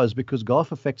powerful it was, because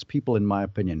golf affects people, in my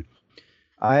opinion.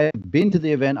 I've been to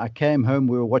the event. I came home.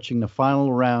 We were watching the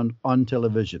final round on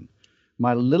television.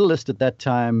 My littlest at that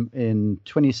time in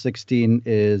 2016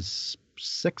 is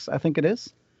 6, I think it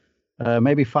is,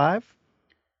 maybe 5.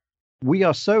 We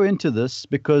are so into this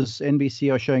because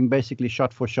NBC are showing basically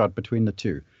shot for shot between the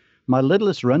two. My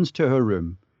littlest runs to her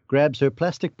room, grabs her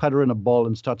plastic putter and a ball,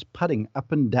 and starts putting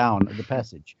up and down the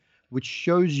passage, which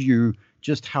shows you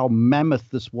just how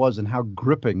mammoth this was and how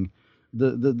gripping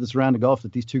this round of golf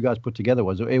that these two guys put together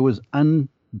was. It was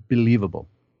unbelievable.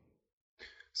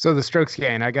 So the strokes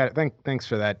gained, I got it. Thanks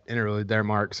for that interlude there,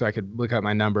 Mark, so I could look up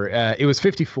my number. It was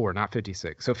 54, not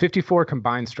 56. So 54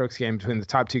 combined strokes gained between the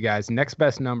top two guys. Next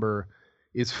best number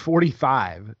is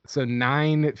 45. So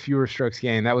 9 fewer strokes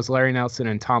gained. That was Larry Nelson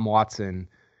and Tom Watson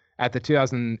at the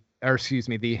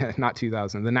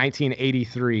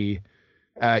 1983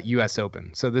 U.S.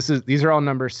 Open. So these are all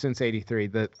numbers since 83.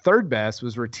 The third best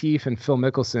was Retief and Phil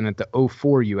Mickelson at the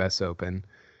 04 U.S. Open.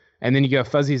 And then you go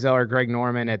Fuzzy Zoeller, Greg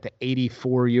Norman at the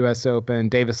 84 U.S. Open,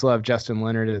 Davis Love, Justin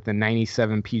Leonard at the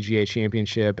 97 PGA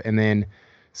Championship. And then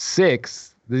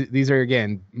 6, these are,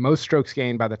 again, most strokes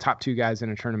gained by the top two guys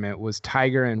in a tournament, was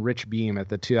Tiger and Rich Beam at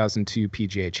the 2002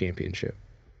 PGA Championship.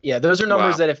 Yeah, those are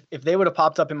numbers that if they would have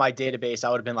popped up in my database, I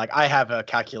would have been like, I have a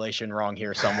calculation wrong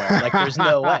here somewhere. Like, there's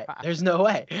no way. There's no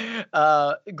way.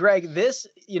 Greg, this,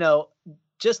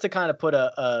 just to kind of put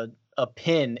a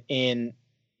pin in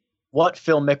what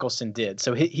Phil Mickelson did.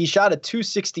 So he shot a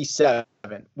 267,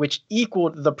 which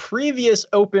equaled the previous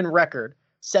Open record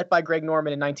set by Greg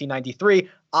Norman in 1993.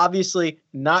 Obviously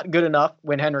not good enough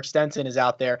when Henrik Stenson is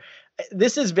out there.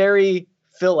 This is very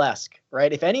Phil-esque,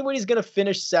 right? If anybody's going to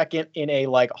finish second in a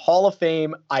Hall of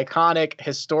Fame, iconic,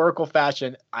 historical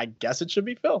fashion, I guess it should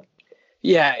be Phil.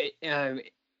 Yeah.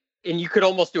 And you could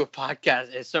almost do a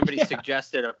podcast, as somebody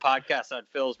suggested, a podcast on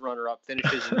Phil's runner-up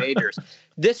finishes in majors.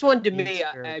 This one, to me,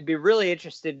 I'd be really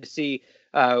interested to see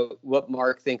what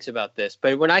Mark thinks about this.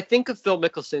 But when I think of Phil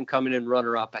Mickelson coming in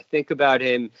runner-up, I think about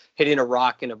him hitting a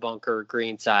rock in a bunker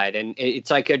greenside, and it's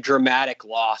like a dramatic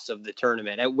loss of the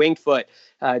tournament. At Winged Foot,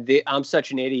 the "I'm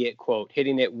such an idiot" quote,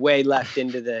 hitting it way left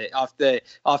into off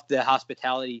the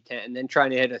hospitality tent, and then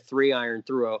trying to hit a 3-iron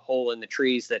through a hole in the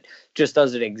trees that just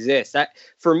doesn't exist. That,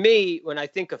 for me, when I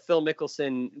think of Phil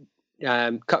Mickelson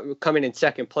coming in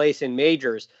second place in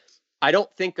majors, I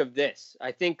don't think of this.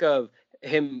 I think of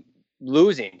him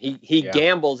losing. He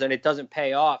gambles and it doesn't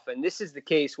pay off. And this is the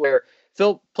case where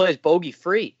Phil plays bogey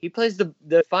free. He plays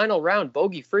the final round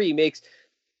bogey free. He makes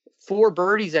 4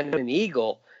 birdies and an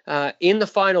eagle in the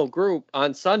final group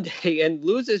on Sunday and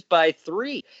loses by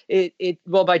 3.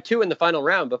 By 2 in the final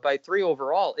round, but by 3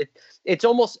 overall. It's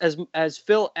almost as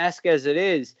Phil-esque as it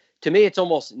is. To me, it's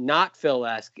almost not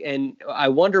Phil-esque. And I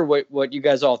wonder what you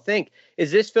guys all think.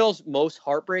 Is this Phil's most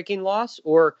heartbreaking loss,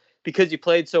 or because he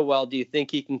played so well, do you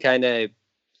think he can kind of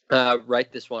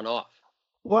write this one off?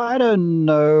 Well, I don't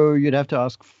know. You'd have to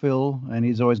ask Phil, and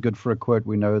he's always good for a quote.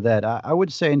 We know that. I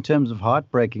would say in terms of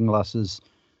heartbreaking losses,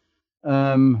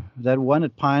 that one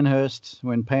at Pinehurst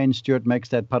when Payne Stewart makes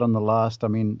that putt on the last, I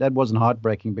mean, that wasn't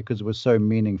heartbreaking because it was so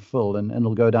meaningful, and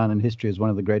it'll go down in history as one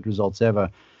of the great results ever.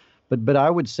 But I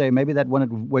would say maybe that one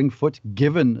at Winged Foot,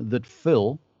 given that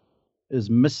Phil is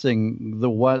missing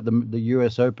the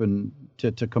U.S. Open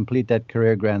to complete that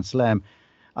career Grand Slam.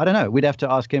 I don't know. We'd have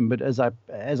to ask him. But as I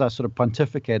sort of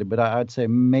pontificated, but I'd say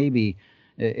maybe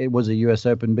it was a U.S.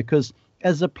 Open, because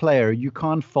as a player, you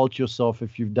can't fault yourself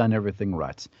if you've done everything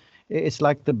right. It's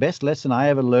like the best lesson I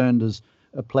ever learned as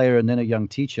a player and then a young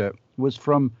teacher was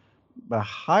from a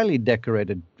highly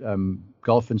decorated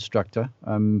golf instructor.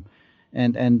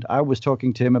 And I was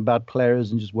talking to him about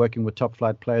players and just working with top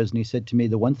flight players. And he said to me,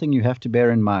 the one thing you have to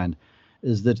bear in mind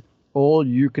is that all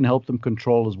you can help them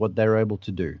control is what they're able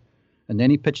to do. And then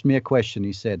he pitched me a question.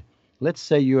 He said, let's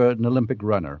say you're an Olympic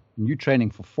runner and you're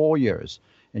training for 4 years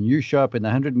and you show up in the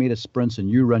 100-meter sprints and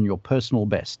you run your personal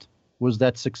best. Was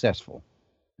that successful?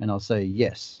 And I'll say,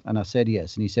 yes. And I said,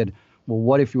 yes. And he said, well,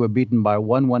 what if you were beaten by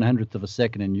 1/100th of a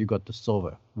second and you got the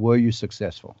silver? Were you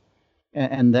successful?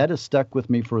 And that has stuck with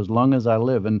me for as long as I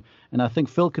live. And I think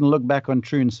Phil can look back on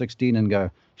Troon 16 and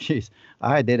go, geez,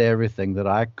 I did everything that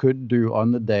I could do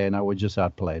on the day and I was just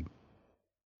outplayed.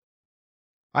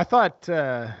 I thought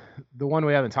the one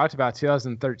we haven't talked about,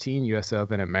 2013 U.S.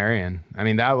 Open at Marion. I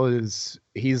mean,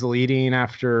 he's leading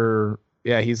after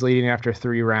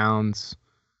 3 rounds,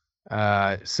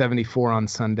 74 on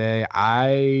Sunday.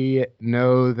 I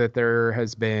know that there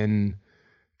has been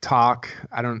talk.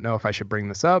 I don't know if I should bring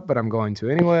this up, but I'm going to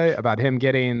anyway, about him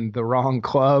getting the wrong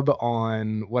club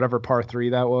on whatever par 3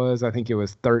 that was. I think it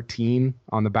was 13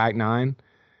 on the back 9,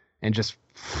 and just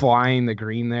flying the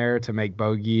green there to make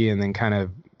bogey, and then kind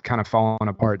of falling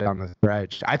apart down the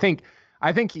stretch. I think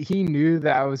he knew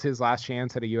that was his last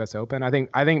chance at a U.S. Open. I think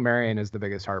Marion is the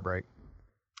biggest heartbreak.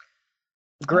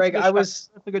 Greg, that's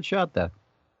a good shot there.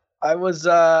 I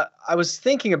was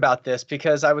thinking about this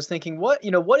because I was thinking, what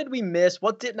did we miss?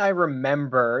 What didn't I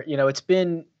remember? It's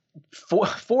been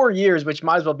 4 years, which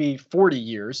might as well be 40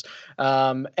 years.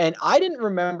 And I didn't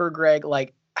remember, Greg,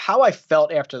 like how I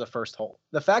felt after the first hole.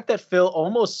 The fact that Phil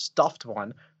almost stuffed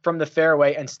one from the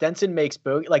fairway and Stenson makes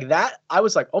bogey, like that, I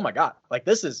was like, oh my God, like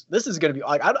this is going to be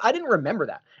like, I didn't remember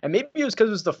that. And maybe it was because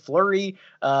it was the flurry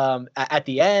at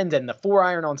the end and the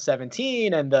 4-iron on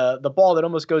 17 and the ball that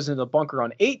almost goes into the bunker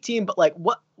on 18. But like,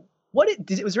 was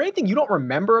there anything you don't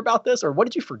remember about this, or what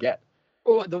did you forget?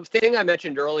 Well, the thing I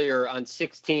mentioned earlier on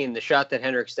 16, the shot that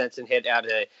Henrik Stenson hit out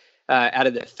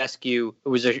of the fescue, it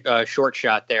was a short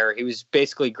shot there. He was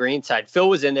basically greenside. Phil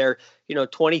was in there,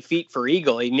 20 feet for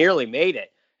eagle. He nearly made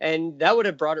it. And that would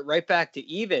have brought it right back to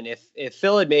even if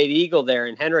Phil had made eagle there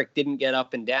and Henrik didn't get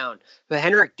up and down. But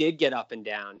Henrik did get up and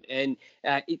down. And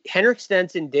Henrik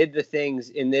Stenson did the things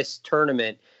in this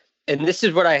tournament. And this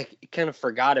is what I kind of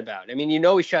forgot about. I mean,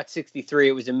 he shot 63.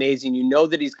 It was amazing.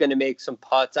 That he's going to make some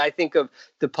putts. I think of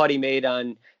the putt he made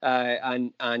on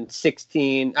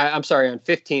 16. I'm sorry, on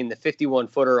 15, the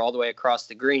 51-footer all the way across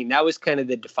the green. That was kind of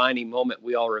the defining moment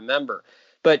we all remember.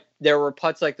 But there were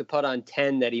putts like the putt on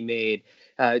 10 that he made.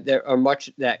 There are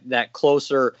much that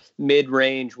closer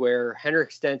mid-range where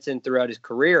Henrik Stenson throughout his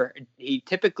career, he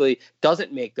typically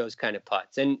doesn't make those kind of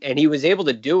putts. And he was able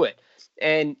to do it.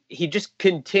 And he just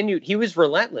continued. He was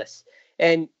relentless.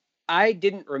 And I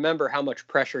didn't remember how much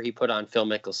pressure he put on Phil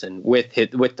Mickelson with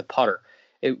the putter.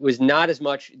 It was not as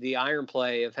much the iron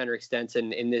play of Henrik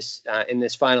Stenson in this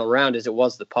final round as it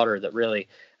was the putter that really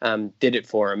did it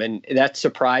for him. And that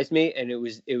surprised me. And it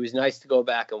was nice to go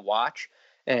back and watch.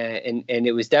 And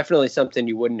it was definitely something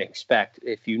you wouldn't expect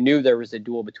if you knew there was a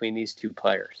duel between these two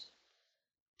players.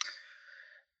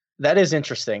 That is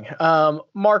interesting.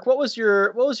 Mark, what was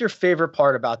your favorite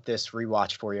part about this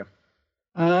rewatch for you?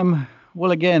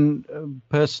 Well, again,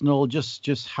 personal,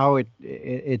 just how it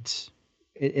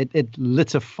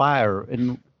lit a fire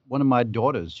in one of my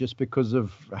daughters just because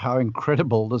of how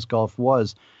incredible this golf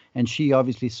was. And she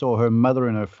obviously saw her mother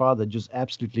and her father just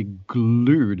absolutely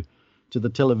glued to the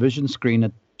television screen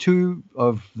at two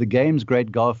of the game's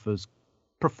great golfers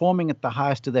performing at the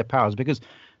highest of their powers, because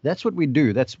that's what we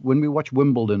do. That's when we watch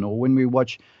Wimbledon or when we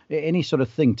watch any sort of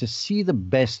thing, to see the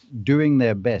best doing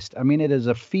their best. I mean, it is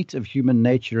a feat of human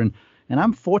nature. And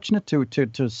I'm fortunate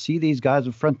to see these guys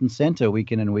front and center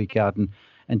week in and week out,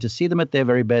 and to see them at their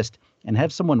very best and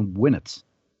have someone win it,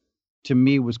 to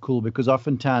me was cool, because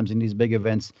oftentimes in these big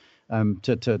events,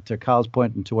 to Kyle's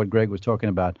point and to what Greg was talking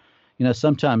about,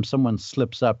 sometimes someone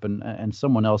slips up and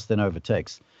someone else then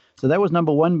overtakes. So that was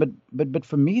number one. But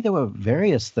for me, there were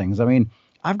various things. I mean,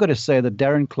 I've got to say that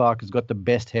Darren Clark has got the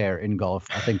best hair in golf,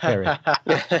 I think, Terry.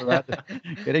 Right?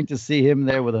 Getting to see him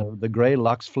there with the gray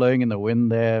locks flowing in the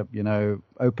wind there,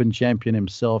 Open champion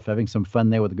himself, having some fun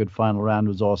there with a good final round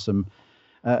was awesome.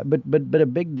 But a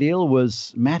big deal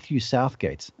was Matthew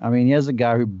Southgate. I mean, here's a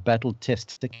guy who battled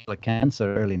testicular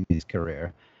cancer early in his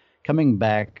career, coming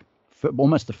back for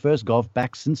almost the first golf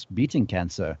back since beating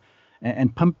cancer,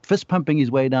 and fist pumping his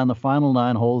way down the final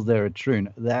 9 holes there at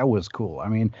Troon. That was cool. I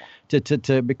mean,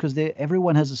 because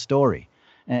everyone has a story,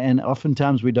 and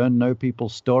oftentimes we don't know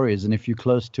people's stories, and if you're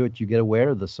close to it, you get aware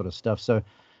of this sort of stuff. So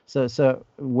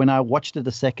when I watched it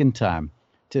a second time,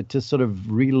 to sort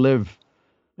of relive,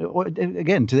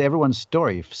 again, to everyone's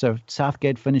story. So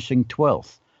Southgate finishing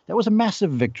 12th, that was a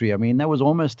massive victory. I mean, that was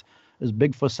almost as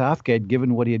big for Southgate,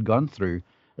 given what he had gone through,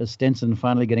 as Stenson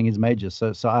finally getting his major.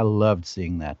 So I loved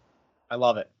seeing that. I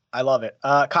love it.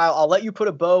 Kyle, I'll let you put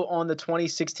a bow on the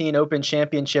 2016 Open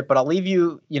Championship, but I'll leave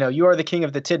you, you are the king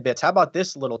of the tidbits. How about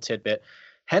this little tidbit?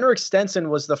 Henrik Stenson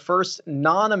was the first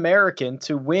non-American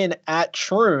to win at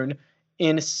Troon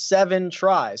in 7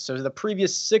 tries. So the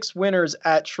previous 6 winners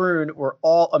at Troon were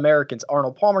all Americans: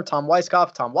 Arnold Palmer, Tom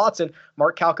Weiskopf, Tom Watson,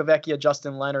 Mark Calcavecchia,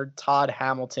 Justin Leonard, Todd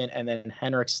Hamilton, and then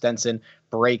Henrik Stenson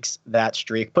breaks that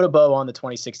streak. Put a bow on the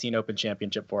 2016 Open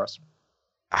Championship for us.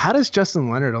 How does Justin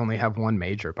Leonard only have 1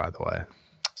 major, by the way?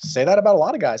 Say that about a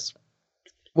lot of guys.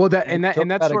 Well,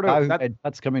 that's sort of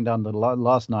that's coming down the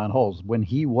last 9 holes. When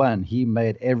he won, he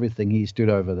made everything he stood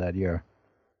over that year.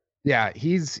 Yeah,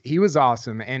 he was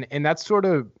awesome, and that's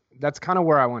kind of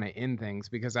where I want to end things,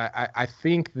 because I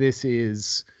think this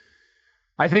is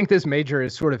I think this major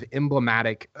is sort of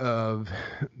emblematic of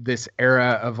this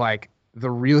era of like the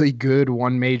really good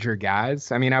one major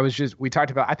guys. I mean, I think we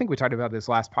talked about this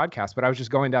last podcast, but I was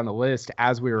just going down the list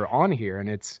as we were on here, and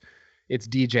it's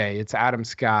DJ, it's Adam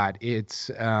Scott, it's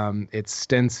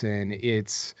Stenson,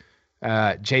 it's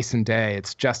Jason Day,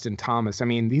 it's Justin Thomas. I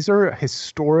mean, these are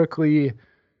historically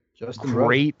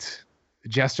great.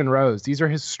 Justin Rose. These are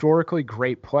historically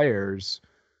great players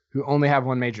who only have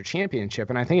one major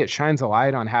championship. And I think it shines a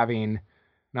light on having,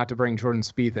 not to bring Jordan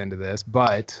Spieth into this,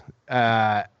 but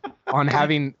on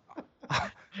having.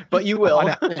 But you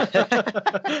will.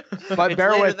 But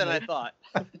bear with me. Than I thought.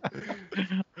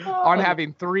 On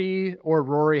having 3, or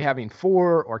Rory having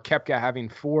 4, or Koepka having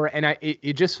 4. And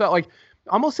it just felt like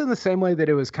almost in the same way that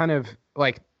it was kind of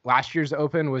like last year's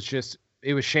Open was just,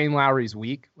 it was Shane Lowry's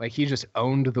week. Like he just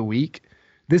owned the week.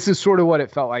 This is sort of what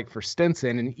it felt like for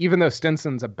Stenson. And even though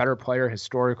Stenson's a better player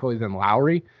historically than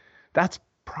Lowry, that's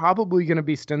probably going to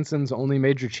be Stenson's only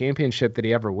major championship that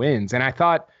he ever wins. And I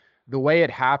thought the way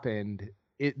it happened,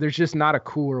 there's just not a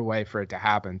cooler way for it to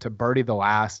happen, to birdie the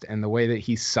last, and the way that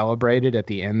he celebrated at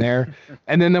the end there.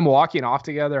 And then them walking off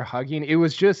together, hugging. It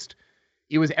was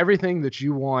everything that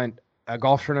you want a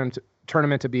golf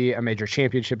tournament to be, a major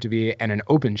championship to be, and an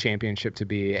Open championship to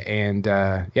be. And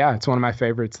it's one of my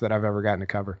favorites that I've ever gotten to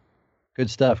cover. Good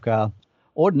stuff, Kyle.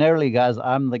 Ordinarily, guys,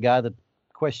 I'm the guy that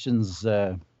questions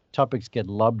topics get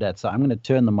lobbed at. So I'm going to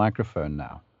turn the microphone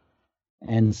now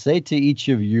and say to each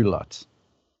of you lots,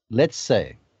 let's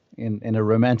say in a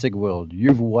romantic world,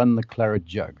 you've won the claret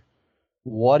jug.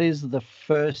 What is the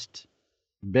first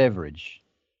beverage,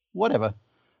 whatever,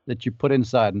 that you put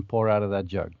inside and pour out of that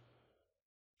jug?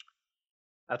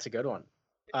 That's a good one.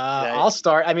 I'll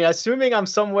start. I mean, assuming I'm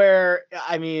somewhere,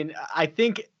 I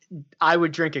think I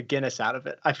would drink a Guinness out of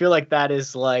it. I feel like that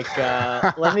is like,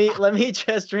 let me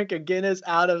just drink a Guinness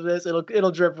out of this.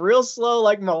 It'll drip real slow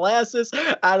like molasses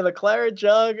out of the claret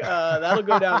jug. That'll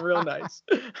go down real nice.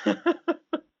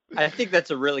 I think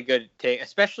that's a really good take,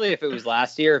 especially if it was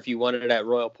last year, if you wanted it at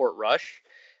Royal Port Rush.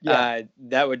 Yeah.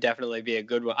 That would definitely be a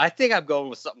good one. I think I'm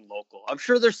going with something local. I'm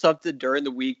sure there's something during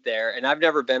the week there, and I've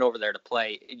never been over there to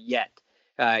play yet.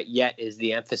 Yet is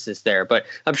the emphasis there, but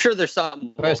I'm sure there's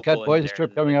something. First Cut Boys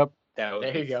trip coming up. That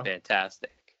would be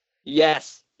fantastic.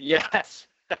 Yes.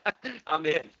 I'm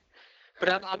in.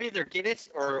 But I'm either Guinness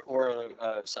or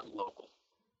something local.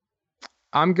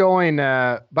 I'm going.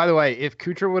 By the way, if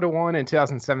Kuchar would have won in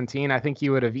 2017, I think he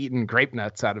would have eaten grape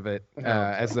nuts out of it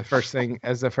as the first thing.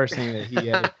 that he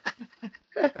ate.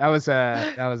 That was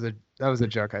a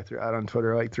joke I threw out on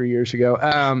Twitter like 3 years ago.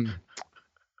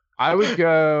 I would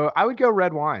go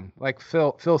red wine, like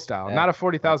Phil style. Yeah. Not a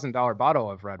 $40,000 bottle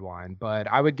of red wine, but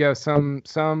I would go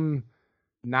some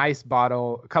nice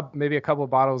bottle, maybe a couple of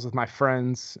bottles with my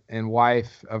friends and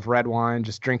wife of red wine.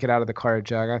 Just drink it out of the claret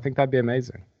jug. I think that'd be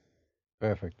amazing.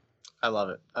 Perfect. I love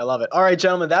it. All right,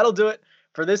 gentlemen, that'll do it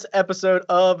for this episode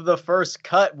of The First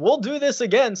Cut. We'll do this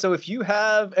again. So if you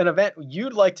have an event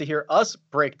you'd like to hear us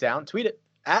break down, tweet it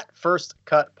at First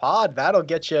Cut Pod. That'll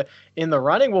get you in the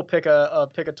running. We'll pick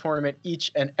a tournament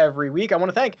each and every week. I want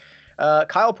to thank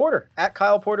Kyle Porter at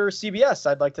Kyle Porter CBS.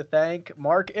 I'd like to thank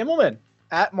Mark Immelman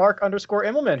at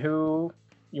Mark_Immelman. Who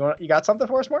you got something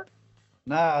for us, Mark?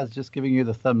 No, I was just giving you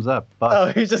the thumbs up. But...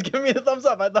 Oh, he's just giving me the thumbs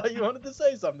up. I thought you wanted to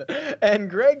say something. And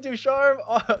Greg Ducharme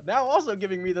now also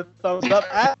giving me the thumbs up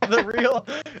at the real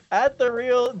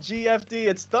GFD.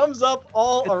 It's thumbs up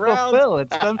all around.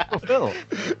 It's thumbs for Phil.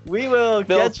 We will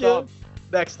catch you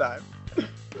next time.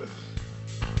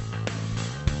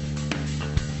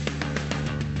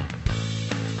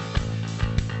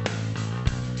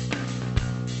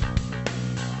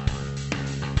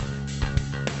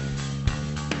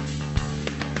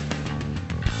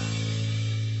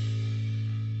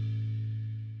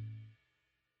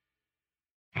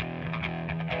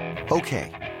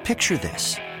 Okay, picture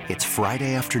this. It's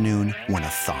Friday afternoon when a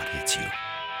thought hits you.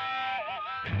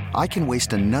 I can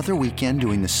waste another weekend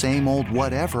doing the same old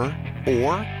whatever,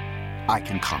 or I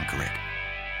can conquer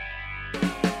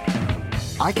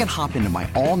it. I can hop into my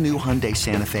all-new Hyundai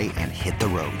Santa Fe and hit the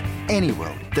road. Any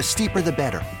road. The steeper, the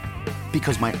better.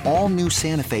 Because my all-new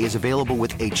Santa Fe is available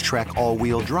with H-Track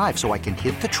all-wheel drive, so I can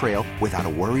hit the trail without a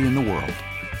worry in the world.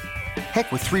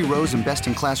 Heck, with 3 rows and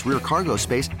best-in-class rear cargo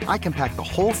space, I can pack the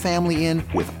whole family in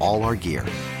with all our gear.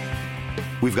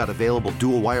 We've got available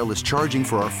dual wireless charging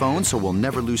for our phones, so we'll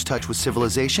never lose touch with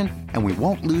civilization, and we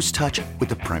won't lose touch with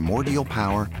the primordial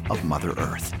power of Mother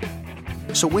Earth.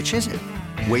 So which is it?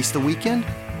 Waste the weekend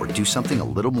or do something a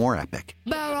little more epic?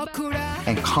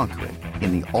 And conquer it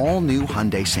in the all-new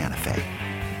Hyundai Santa Fe.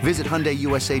 Visit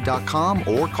HyundaiUSA.com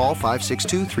or call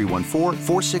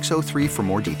 562-314-4603 for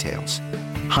more details.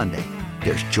 Hyundai,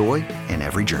 there's joy in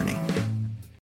every journey.